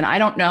it is. And I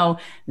don't know.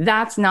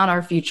 That's not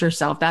our future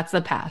self. That's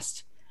the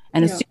past.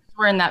 And as soon as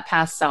we're in that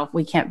past self,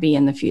 we can't be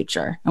in the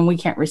future, and we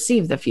can't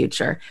receive the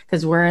future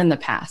because we're in the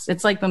past.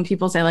 It's like when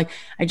people say, like,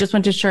 I just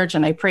went to church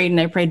and I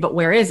prayed, but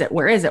where is it?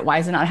 Where is it? Why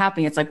is it not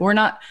happening? It's like,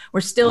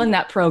 we're still in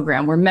that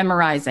program. We're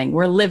memorizing.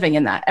 We're living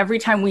in that. Every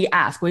time we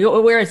ask, we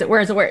go, where is it?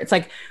 Where is it? Where? It's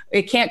like,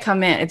 it can't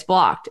come in. It's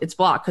blocked. It's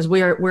blocked because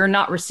we're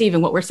not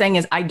receiving. What we're saying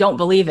is, I don't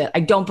believe it.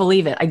 I don't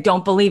believe it. I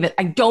don't believe it.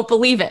 I don't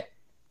believe it.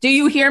 Do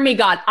you hear me,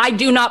 God? I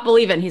do not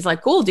believe it. And he's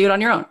like, cool, do it on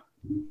your own.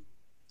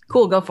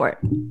 Cool. Go for it.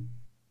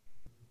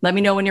 Let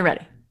me know when you're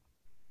ready.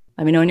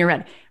 Let me know when you're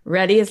ready.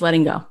 Ready is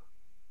letting go.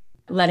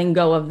 Letting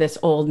go of this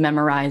old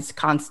memorized,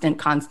 constant,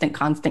 trying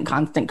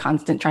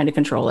to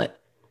control it.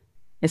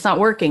 It's not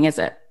working, is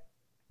it?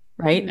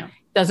 Right? No.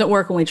 It doesn't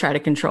work when we try to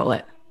control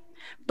it.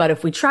 But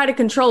if we try to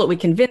control it, we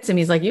convince him.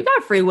 He's like, you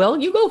got free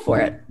will. You go for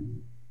it.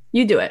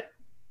 You do it.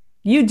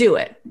 You do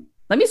it.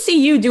 Let me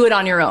see you do it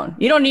on your own.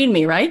 You don't need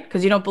me, right?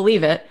 Because you don't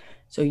believe it.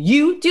 So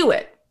you do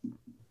it.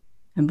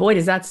 And boy,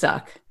 does that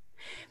suck.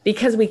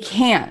 Because we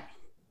can't.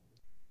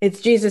 It's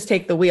Jesus,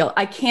 take the wheel.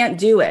 I can't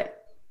do it.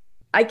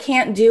 I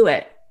can't do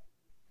it.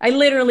 I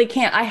literally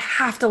can't. I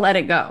have to let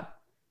it go.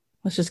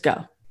 Let's just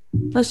go.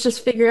 Let's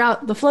just figure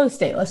out the flow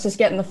state. Let's just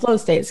get in the flow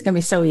state. It's going to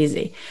be so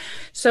easy.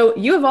 So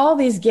you have all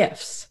these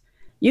gifts.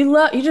 You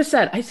just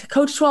said, I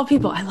coached 12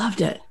 people. I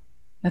loved it.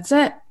 That's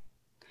it.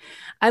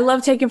 I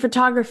love taking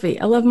photography.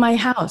 I love my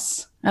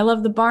house. I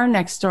love the barn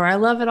next door. I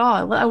love it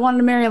all. I wanted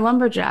to marry a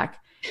lumberjack.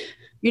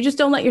 You just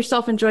don't let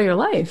yourself enjoy your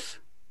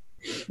life.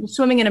 You're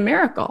swimming in a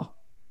miracle.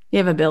 You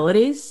have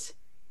abilities.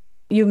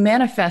 You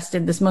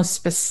manifested this most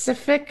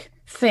specific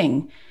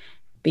thing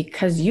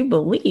because you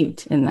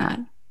believed in that.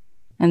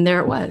 And there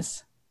it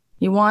was.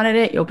 You wanted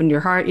it. You opened your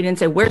heart. You didn't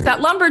say, where's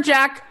that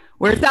lumberjack?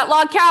 Where's that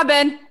log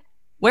cabin?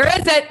 Where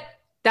is it?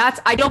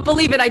 I don't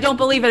believe it. I don't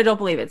believe it. I don't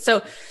believe it.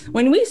 So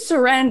when we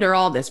surrender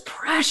all this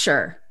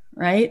pressure,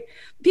 right?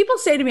 People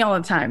say to me all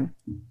the time,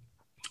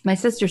 my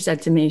sister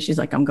said to me, she's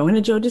like, I'm going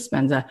to Joe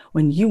Dispenza.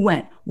 When you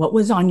went, what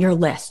was on your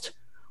list?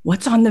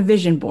 What's on the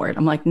vision board?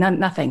 I'm like,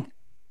 nothing.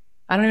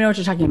 I don't even know what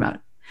you're talking about.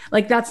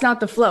 Like, that's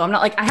not the flow. I'm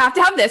not like, I have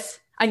to have this.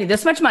 I need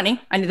this much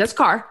money. I need this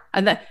car.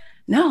 And then,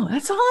 no,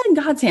 that's all in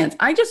God's hands.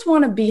 I just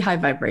want to be high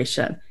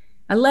vibration.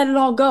 I let it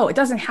all go. It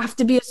doesn't have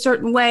to be a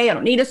certain way. I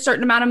don't need a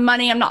certain amount of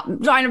money. I'm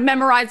not trying to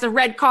memorize the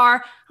red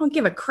car. I don't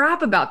give a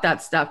crap about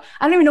that stuff.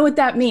 I don't even know what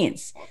that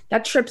means.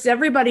 That trips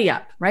everybody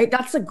up, right?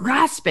 That's the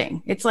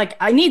grasping. It's like,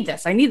 I need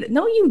this. I need it.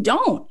 No, you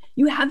don't.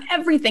 You have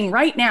everything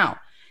right now.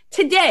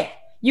 Today,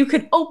 you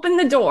could open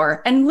the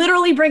door and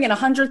literally bring in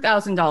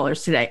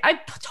 $100,000 today. I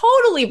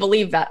totally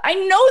believe that. I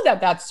know that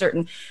that's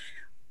certain.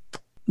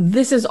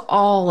 This is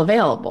all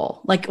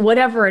available. Like,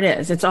 whatever it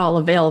is, it's all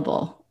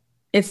available.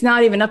 It's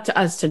not even up to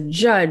us to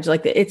judge.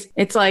 Like,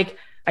 it's like,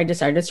 I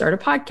decided to start a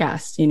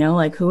podcast,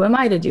 like, who am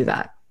I to do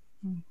that?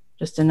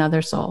 Just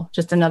another soul,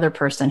 just another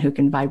person who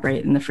can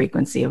vibrate in the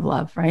frequency of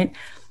love, right?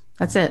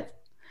 That's it.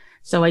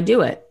 So I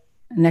do it.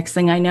 Next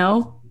thing I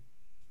know,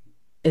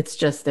 it's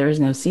just, there is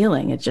no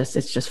ceiling. It's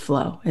just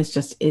flow. It's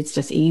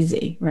just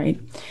easy, right?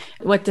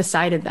 What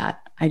decided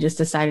that? I just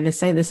decided to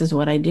say, this is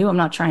what I do. I'm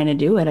not trying to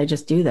do it. I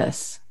just do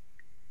this.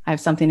 I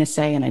have something to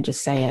say and I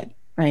just say it,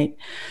 right?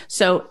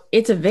 So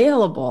it's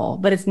available,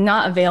 but it's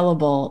not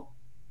available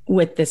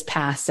with this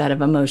past set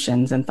of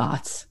emotions and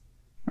thoughts,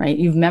 right?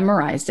 You've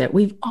memorized it.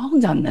 We've all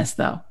done this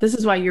though. This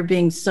is why you're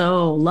being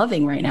so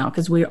loving right now,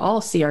 because we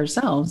all see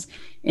ourselves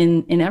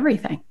in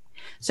everything.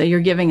 So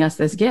you're giving us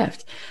this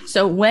gift.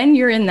 So when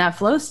you're in that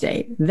flow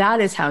state,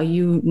 that is how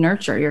you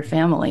nurture your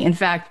family. In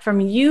fact,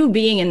 from you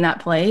being in that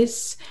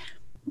place,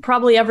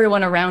 probably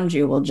everyone around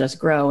you will just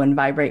grow and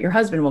vibrate. Your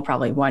husband will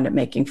probably wind up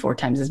making 4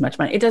 times as much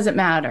money. It doesn't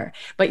matter,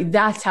 but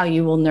that's how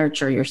you will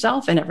nurture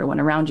yourself and everyone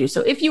around you. So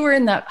if you were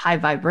in that high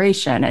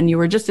vibration and you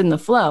were just in the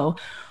flow,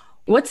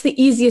 what's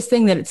the easiest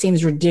thing that it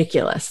seems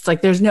ridiculous? It's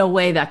like, there's no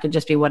way that could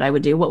just be what I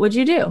would do. What would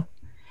you do?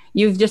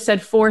 You've just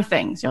said 4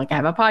 things. You're like, I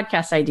have a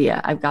podcast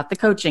idea. I've got the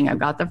coaching. I've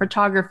got the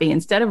photography.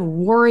 Instead of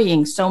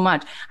worrying so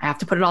much, I have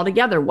to put it all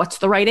together. What's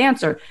the right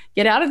answer?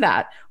 Get out of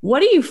that. What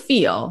do you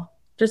feel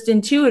just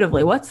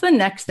intuitively? What's the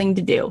next thing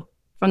to do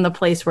from the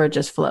place where it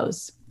just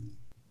flows?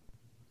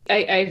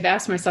 I've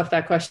asked myself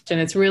that question.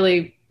 It's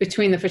really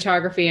between the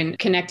photography and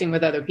connecting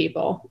with other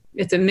people.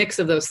 It's a mix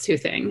of those 2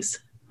 things.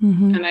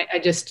 Mm-hmm. And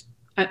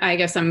I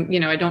guess I'm,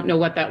 I don't know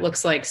what that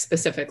looks like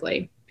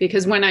specifically,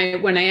 because when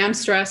I am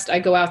stressed, I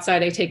go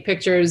outside, I take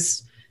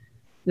pictures.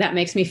 That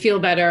makes me feel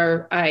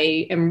better.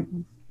 I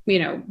am,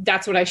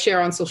 that's what I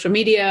share on social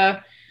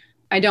media.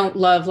 I don't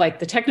love like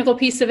the technical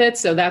piece of it.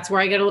 So that's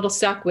where I get a little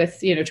stuck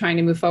with, trying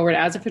to move forward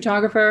as a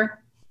photographer.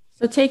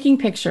 So taking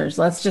pictures,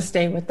 let's just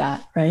stay with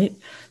that, right?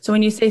 So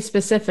when you say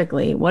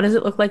specifically, what does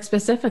it look like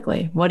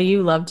specifically? What do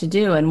you love to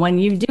do? And when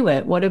you do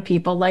it, what do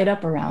people light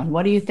up around?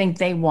 What do you think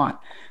they want,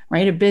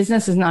 right? A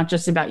business is not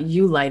just about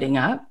you lighting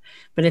up,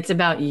 but it's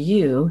about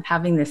you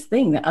having this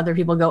thing that other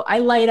people go, I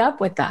light up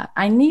with that.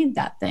 I need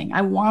that thing.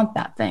 I want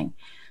that thing.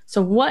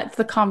 So what's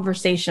the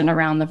conversation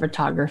around the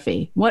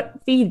photography? What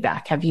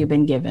feedback have you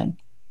been given?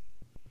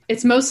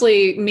 It's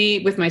mostly me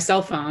with my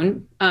cell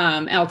phone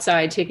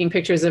outside taking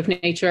pictures of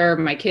nature,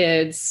 my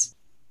kids,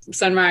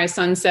 sunrise,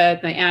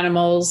 sunset, the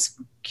animals,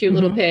 cute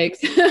little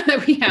pigs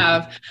that we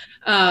have.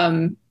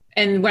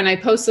 And when I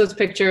post those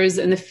pictures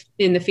and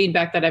in the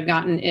feedback that I've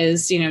gotten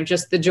is,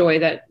 just the joy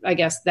that I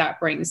guess that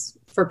brings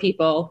for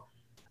people,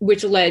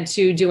 which led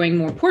to doing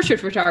more portrait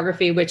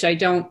photography, which I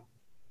don't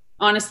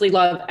honestly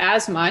love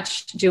as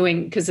much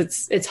doing because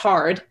it's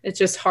hard. It's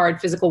just hard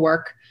physical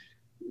work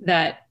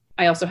that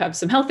I also have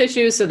some health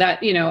issues, so that,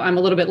 I'm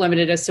a little bit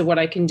limited as to what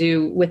I can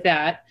do with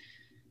that.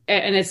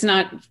 And it's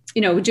not,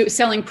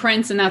 selling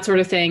prints and that sort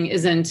of thing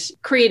isn't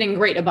creating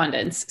great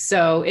abundance.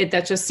 So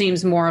that just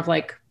seems more of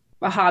like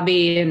a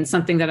hobby and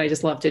something that I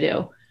just love to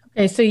do.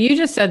 Okay. So you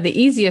just said the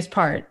easiest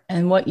part,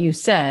 and what you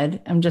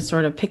said, I'm just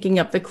sort of picking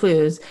up the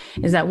clues,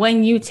 is that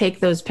when you take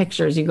those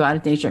pictures, you go out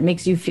of nature, it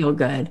makes you feel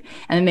good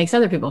and it makes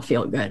other people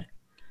feel good.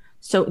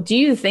 So do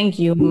you think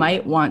you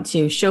might want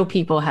to show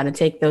people how to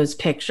take those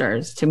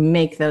pictures, to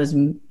make those,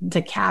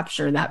 to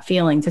capture that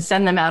feeling, to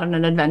send them out on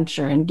an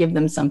adventure and give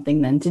them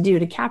something then to do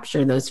to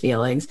capture those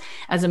feelings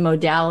as a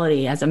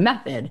modality, as a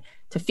method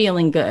to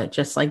feeling good,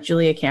 just like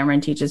Julia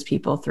Cameron teaches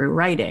people through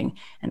writing,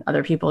 and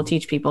other people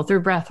teach people through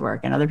breath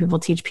work, and other people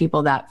teach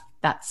people that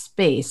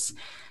space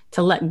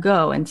to let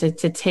go and to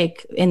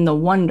take in the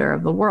wonder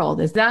of the world.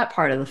 Is that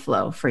part of the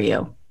flow for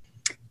you?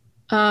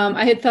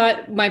 I had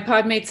thought my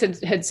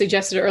podmates had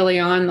suggested early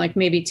on, like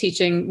maybe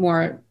teaching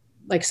more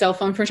like cell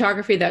phone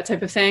photography, that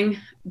type of thing.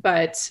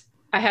 But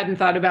I hadn't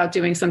thought about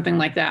doing something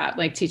like that,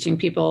 like teaching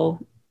people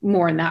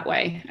more in that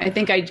way. I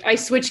think I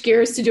switched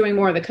gears to doing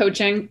more of the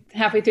coaching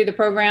halfway through the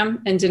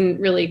program and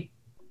didn't really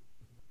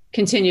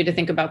continue to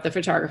think about the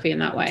photography in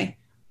that way.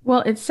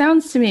 Well, it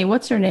sounds to me,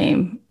 what's her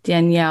name?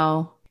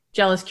 Danielle,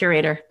 Jealous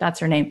Curator. That's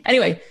her name.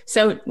 Anyway,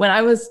 so when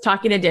I was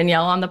talking to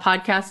Danielle on the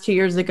podcast 2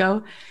 years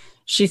ago,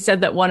 she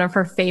said that one of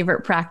her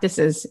favorite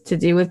practices to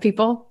do with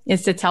people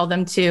is to tell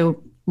them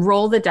to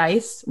roll the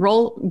dice,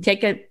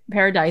 take a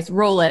pair of dice,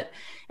 roll it.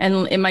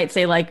 And it might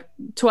say like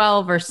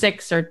 12 or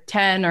 6 or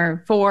 10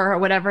 or 4 or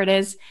whatever it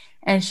is.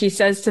 And she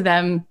says to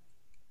them,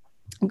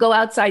 go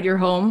outside your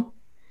home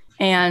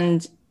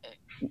and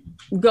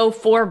go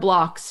 4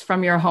 blocks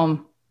from your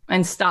home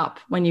and stop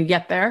when you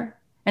get there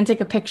and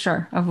take a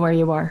picture of where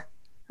you are,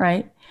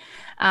 right?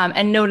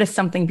 And notice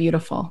something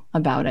beautiful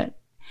about it.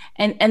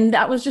 And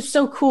that was just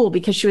so cool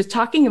because she was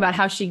talking about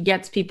how she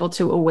gets people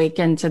to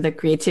awaken to the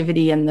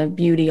creativity and the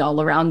beauty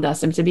all around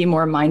us and to be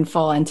more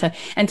mindful and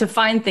to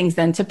find things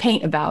then to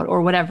paint about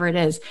or whatever it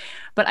is.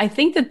 But I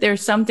think that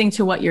there's something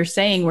to what you're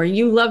saying where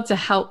you love to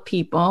help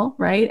people,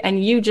 right?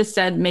 And you just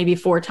said maybe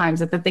 4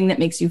 times that the thing that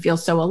makes you feel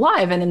so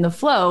alive and in the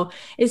flow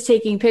is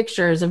taking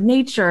pictures of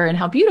nature and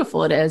how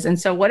beautiful it is. And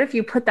so what if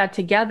you put that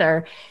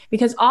together?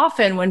 Because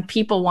often when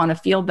people want to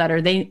feel better,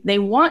 they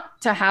want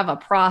to have a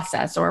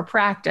process or a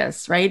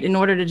practice, right? In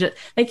order to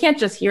they can't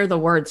just hear the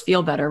words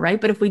feel better, right?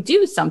 But if we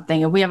do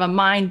something, if we have a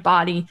mind,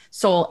 body,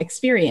 soul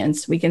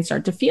experience, we can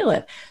start to feel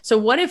it. So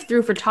what if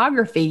through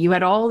photography, you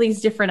had all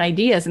these different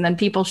ideas and then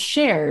people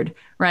shared,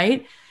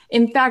 right?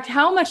 In fact,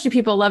 how much do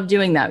people love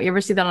doing that? You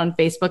ever see that on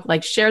Facebook?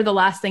 Like share the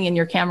last thing in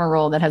your camera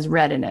roll that has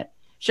red in it.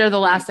 Share the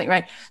last thing,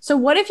 right? So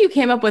what if you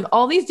came up with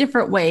all these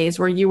different ways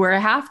where you were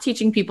half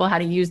teaching people how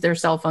to use their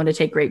cell phone to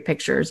take great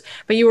pictures,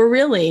 but you were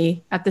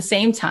really at the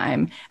same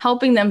time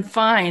helping them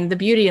find the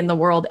beauty in the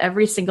world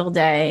every single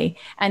day.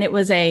 And it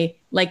was the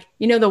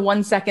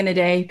 1 second a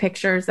day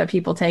pictures that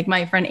people take.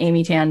 My friend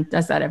Amy Tan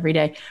does that every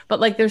day.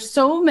 But like, there's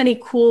so many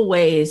cool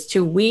ways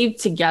to weave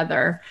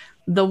together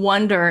the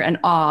wonder and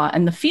awe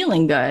and the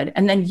feeling good,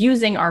 and then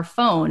using our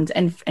phones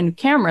and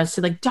cameras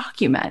to like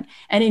document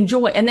and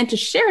enjoy, and then to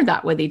share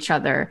that with each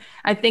other,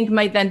 I think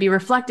might then be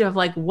reflective of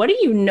like, what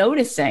are you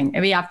noticing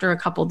maybe after a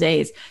couple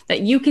days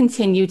that you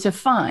continue to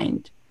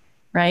find,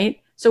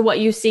 right? So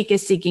what you seek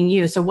is seeking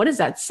you. So what does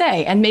that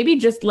say? And maybe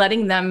just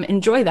letting them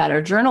enjoy that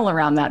or journal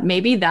around that.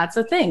 Maybe that's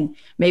a thing.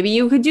 Maybe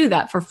you could do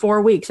that for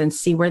 4 weeks and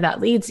see where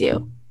that leads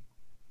you.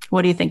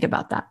 What do you think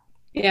about that?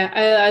 Yeah,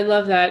 I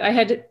love that.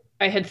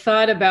 I had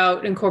thought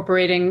about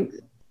incorporating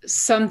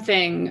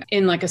something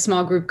in like a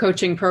small group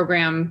coaching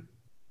program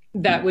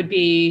that would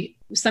be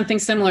something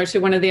similar to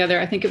one of the other.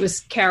 I think it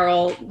was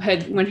Carol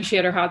when she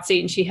had her hot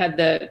seat and she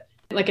had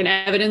like an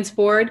evidence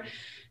board.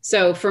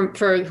 So for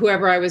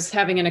whoever I was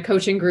having in a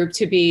coaching group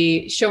to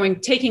be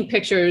taking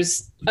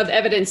pictures of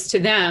evidence to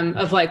them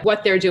of like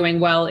what they're doing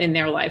well in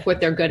their life, what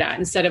they're good at,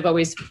 instead of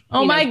always.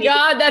 Oh my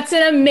God, that's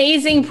an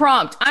amazing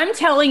prompt. I'm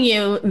telling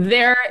you,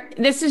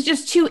 this is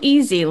just too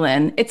easy,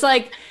 Lynn. It's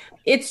like,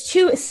 it's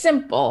too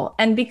simple.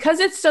 And because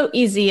it's so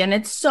easy and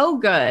it's so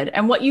good,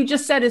 and what you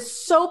just said is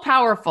so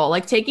powerful,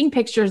 like taking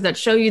pictures that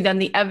show you then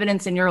the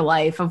evidence in your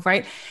life of,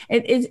 right?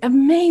 It is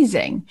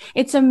amazing.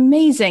 It's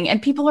amazing.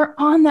 And people are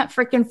on that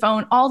freaking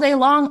phone all day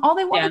long. All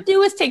they want to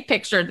do is take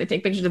pictures. They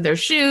take pictures of their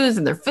shoes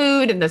and their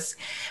food and this.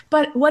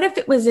 But what if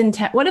it was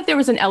what if there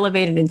was an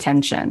elevated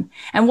intention?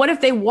 And what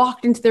if they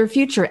walked into their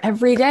future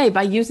every day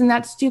by using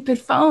that stupid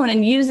phone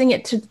and using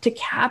it to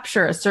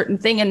capture a certain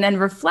thing and then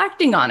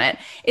reflecting on it?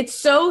 It's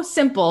so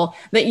simple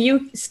that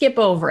you skip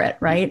over it,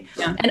 right?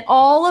 Yeah. And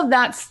all of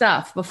that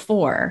stuff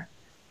before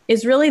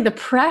is really the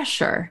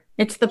pressure.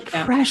 It's the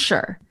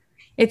pressure.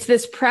 It's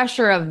this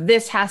pressure of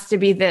this has to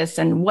be this.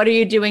 And what are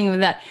you doing with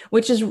that?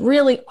 Which is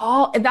really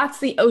that's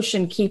the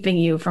ocean keeping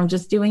you from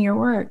just doing your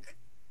work,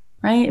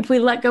 right? If we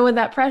let go of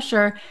that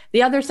pressure,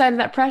 the other side of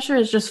that pressure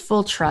is just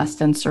full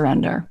trust and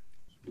surrender.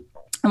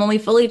 And when we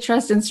fully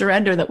trust and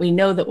surrender that we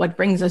know that what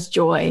brings us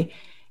joy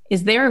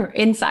is there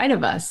inside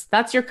of us,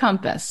 that's your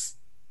compass.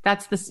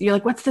 You're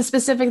like, what's the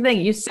specific thing?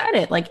 You said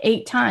it like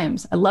 8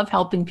 times. I love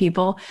helping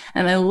people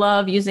and I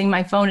love using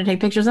my phone to take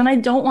pictures and I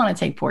don't want to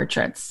take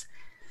portraits.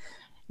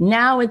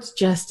 Now it's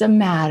just a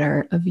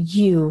matter of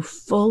you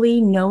fully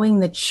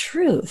knowing the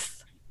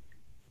truth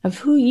of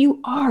who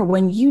you are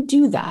when you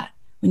do that.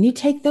 When you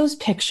take those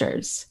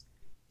pictures,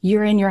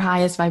 you're in your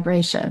highest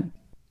vibration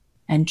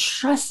and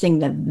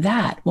trusting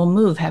that will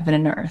move heaven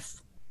and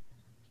earth.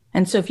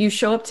 And so if you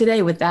show up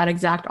today with that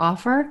exact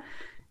offer,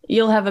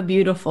 you'll have a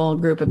beautiful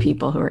group of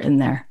people who are in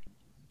there.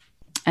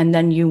 And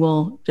then you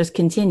will just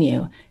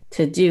continue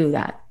to do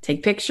that.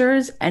 Take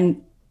pictures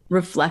and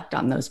reflect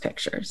on those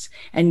pictures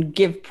and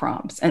give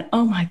prompts. And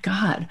oh my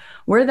God,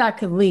 where that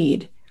could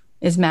lead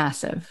is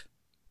massive.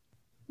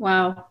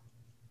 Wow.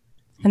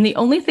 And the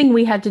only thing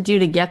we had to do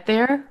to get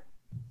there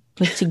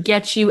was to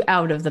get you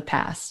out of the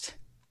past.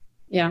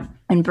 Yeah.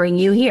 And bring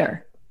you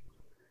here.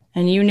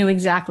 And you knew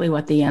exactly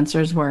what the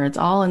answers were. It's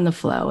all in the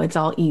flow. It's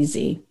all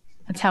easy.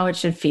 That's how it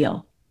should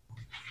feel.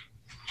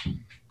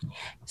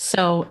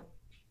 So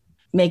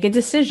make a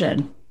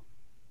decision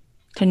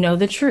to know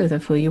the truth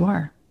of who you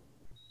are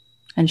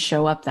and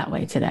show up that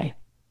way today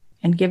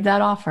and give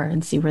that offer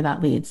and see where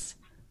that leads.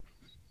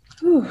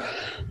 Whew.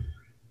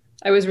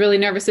 I was really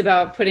nervous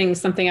about putting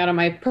something out on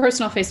my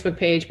personal Facebook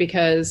page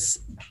because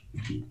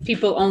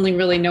people only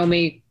really know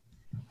me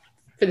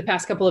for the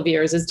past couple of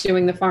years as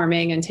doing the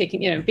farming and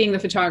taking, being the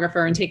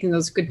photographer and taking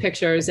those good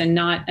pictures and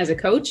not as a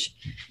coach,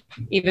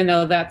 even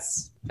though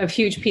that's a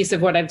huge piece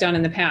of what I've done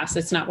in the past.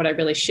 It's not what I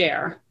really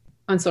share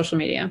on social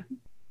media.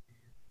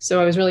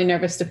 So I was really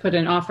nervous to put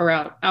an offer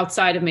out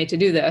outside of me to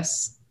do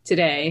this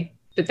today,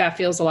 but that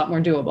feels a lot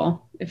more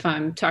doable if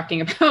I'm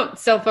talking about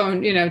cell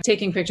phone,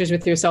 taking pictures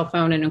with your cell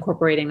phone and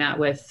incorporating that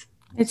with.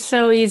 It's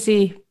so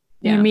easy.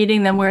 You're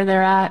meeting them where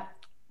they're at.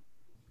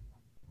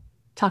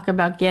 Talk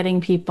about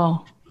getting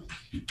people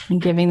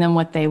and giving them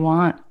what they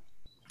want.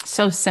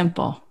 So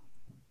simple.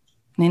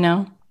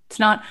 It's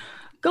not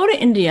go to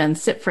India and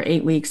sit for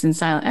 8 weeks in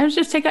silence. And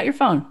just take out your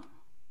phone.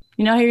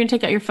 You know how you're going to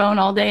take out your phone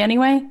all day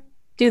anyway?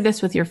 Do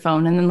this with your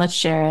phone and then let's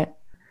share it.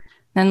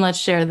 Then let's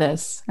share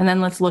this. And then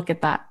let's look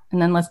at that.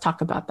 And then let's talk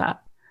about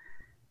that.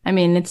 I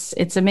mean,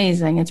 it's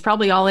amazing. It's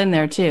probably all in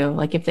there too.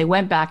 Like if they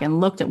went back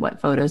and looked at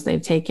what photos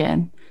they've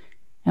taken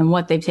and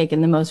what they've taken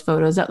the most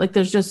photos of, like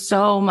there's just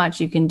so much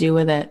you can do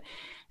with it.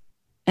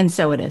 And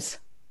so it is.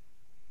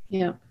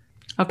 Yeah.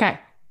 Okay.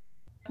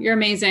 You're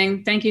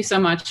amazing. Thank you so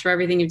much for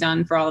everything you've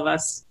done for all of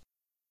us.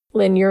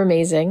 Lynn, you're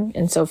amazing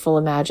and so full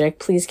of magic.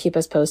 Please keep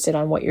us posted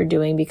on what you're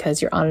doing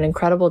because you're on an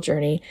incredible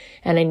journey.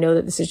 And I know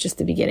that this is just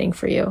the beginning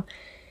for you.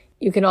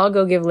 You can all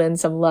go give Lynn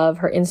some love.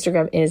 Her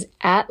Instagram is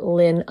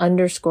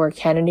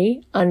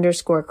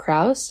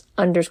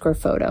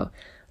 @Lynn_Kennedy_Kraus_photo.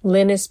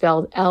 Lynn is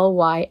spelled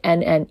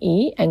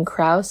Lynne and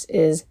Kraus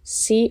is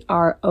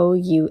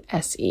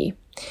Crouse.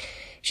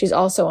 She's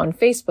also on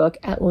Facebook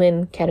at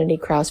Lynn Kennedy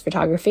Kraus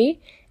Photography,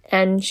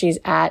 and she's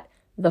at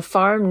The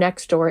Farm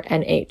Next Door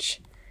NH.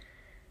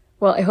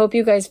 Well, I hope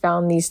you guys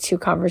found these 2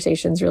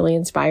 conversations really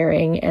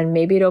inspiring, and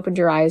maybe it opened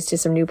your eyes to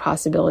some new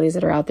possibilities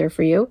that are out there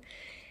for you.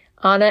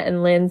 Anna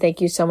and Lynn, thank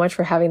you so much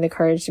for having the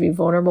courage to be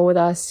vulnerable with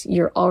us.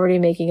 You're already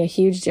making a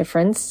huge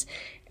difference,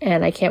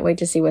 and I can't wait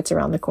to see what's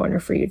around the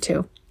corner for you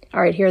too. All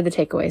right, here are the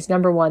takeaways.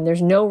 Number 1,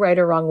 there's no right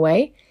or wrong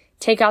way.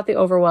 Take out the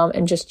overwhelm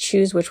and just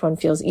choose which one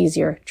feels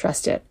easier.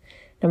 Trust it.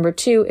 Number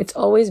 2, it's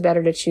always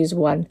better to choose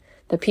one.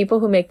 The people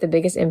who make the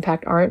biggest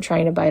impact aren't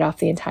trying to bite off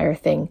the entire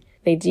thing.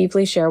 They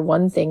deeply share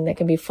one thing that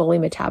can be fully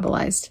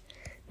metabolized.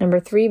 Number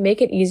 3,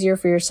 make it easier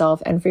for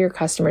yourself and for your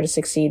customer to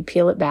succeed.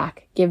 Peel it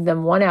back. Give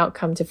them one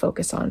outcome to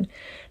focus on.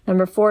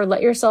 Number 4,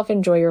 let yourself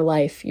enjoy your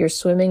life. You're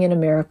swimming in a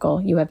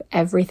miracle. You have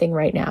everything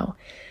right now.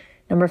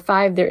 Number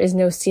 5, there is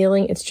no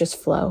ceiling. It's just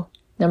flow.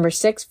 Number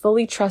 6,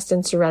 fully trust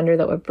and surrender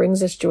that what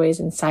brings us joy is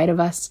inside of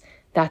us.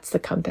 That's the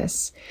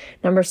compass.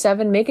 Number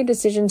 7, make a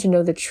decision to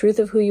know the truth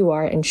of who you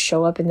are and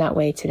show up in that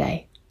way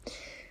today.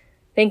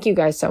 Thank you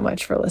guys so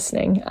much for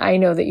listening. I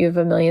know that you have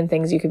a million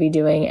things you could be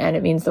doing, and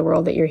it means the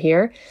world that you're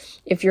here.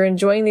 If you're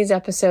enjoying these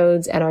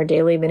episodes and our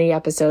daily mini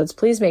episodes,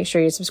 please make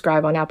sure you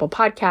subscribe on Apple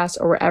Podcasts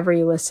or wherever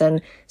you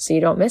listen so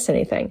you don't miss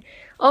anything.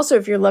 Also,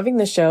 if you're loving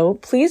the show,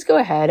 please go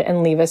ahead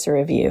and leave us a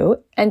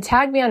review and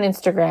tag me on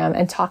Instagram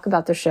and talk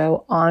about the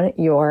show on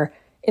your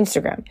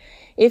Instagram.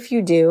 If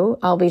you do,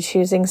 I'll be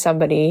choosing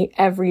somebody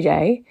every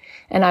day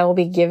and I will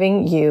be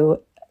giving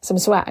you some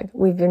swag.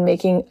 We've been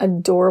making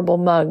adorable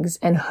mugs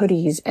and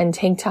hoodies and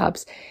tank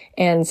tops,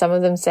 and some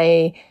of them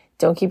say,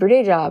 don't keep your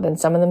day job, and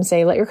some of them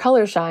say, let your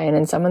color shine,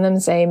 and some of them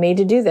say, made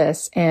to do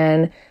this.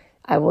 And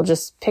I will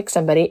just pick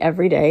somebody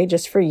every day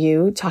just for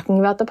you talking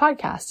about the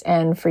podcast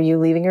and for you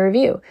leaving a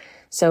review.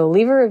 So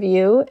leave a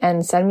review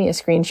and send me a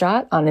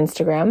screenshot on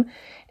Instagram,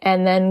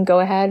 and then go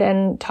ahead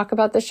and talk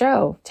about the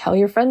show. Tell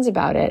your friends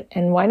about it.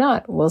 And why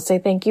not? We'll say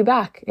thank you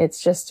back.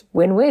 It's just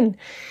win-win.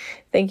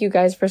 Thank you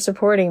guys for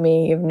supporting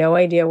me. You have no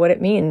idea what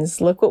it means.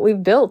 Look what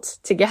we've built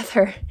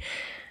together.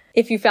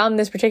 If you found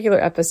this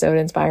particular episode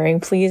inspiring,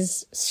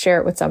 please share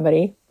it with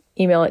somebody.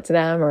 Email it to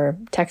them or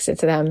text it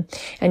to them.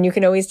 And you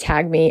can always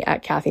tag me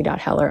at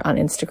Kathy.Heller on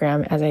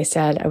Instagram. As I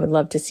said, I would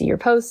love to see your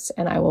posts,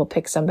 and I will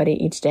pick somebody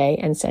each day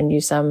and send you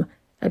some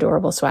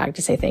adorable swag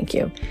to say thank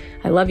you.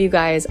 I love you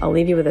guys. I'll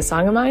leave you with a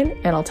song of mine,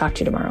 and I'll talk to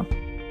you tomorrow.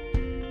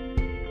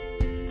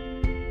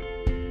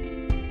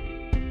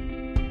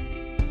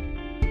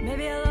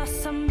 Maybe I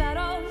lost some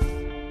battles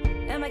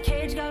and my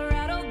cage got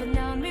rattled, but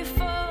now and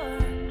before,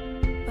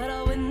 but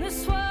I'll win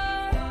this war.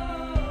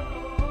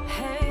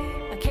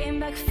 Hey, I came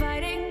back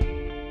fighting,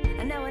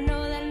 and now I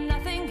know that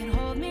nothing can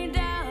hold me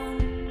down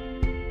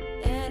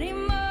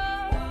anymore.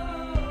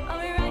 I'll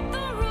rewrite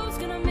the rules,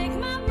 gonna make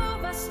my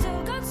move. I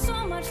still got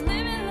so much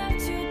living left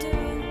to do.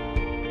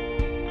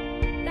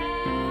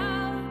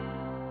 Now,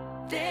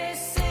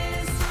 this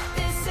is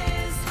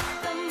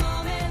the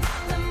moment,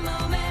 the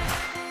moment.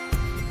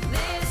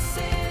 This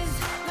is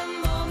the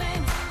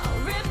moment. I'll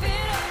rip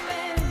it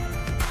open.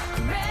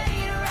 I'm ready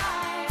to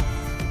rise.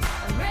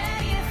 I'm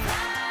ready to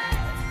fly.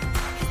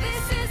 'Cause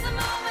this is the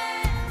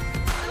moment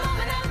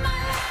of my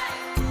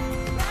life.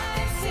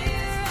 Right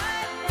here,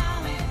 right now,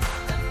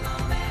 the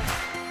moment.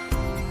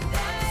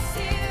 That's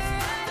here,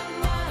 right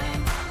now.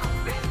 I'll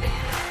rip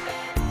it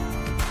open.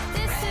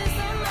 This is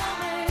the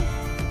moment.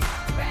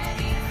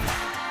 Ready to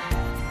fly.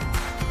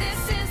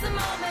 This is the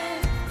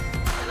moment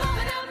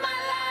of my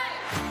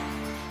life.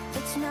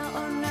 It's now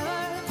or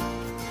never.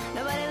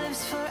 Nobody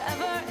lives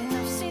forever.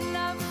 Enough's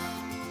enough.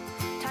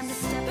 Time to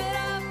step it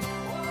up.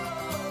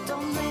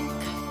 Don't blink,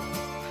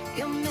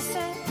 you'll miss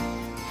it.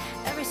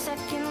 Every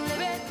second,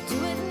 live it. Do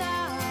it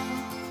now.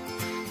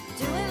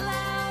 Do it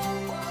loud.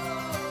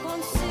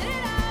 Won't sit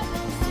it out.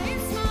 Don't play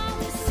it small.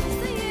 This is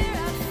the year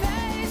I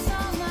face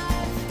all my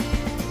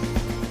fears.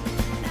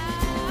 Now,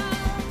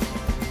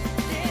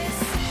 this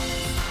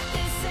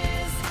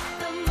is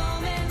the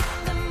moment,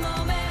 the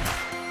moment.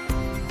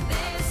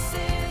 This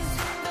is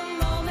the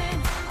moment.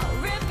 I'll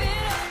rip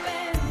it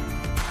open.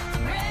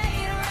 I'm ready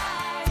to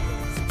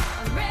rise.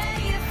 I'm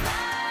ready to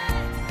fly.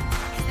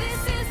 'Cause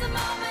this is the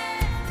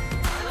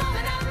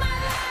moment of my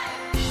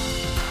life.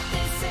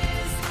 This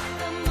is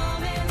the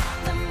moment,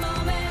 the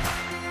moment.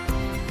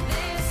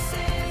 This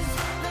is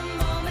the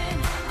moment.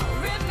 I'll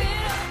rip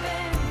it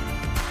open.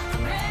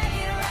 I'm ready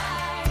to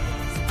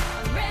rise.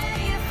 I'm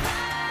ready to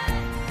fly.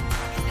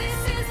 'Cause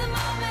this is the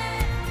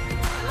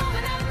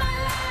moment of my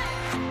life.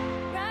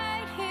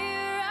 Right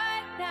here,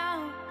 right now.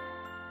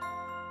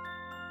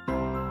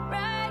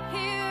 Right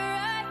here,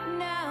 right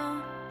now.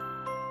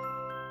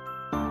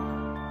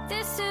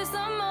 This is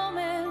the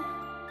moment.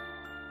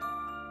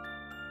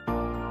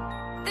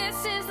 This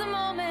is the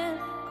moment.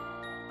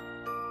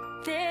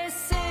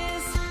 This is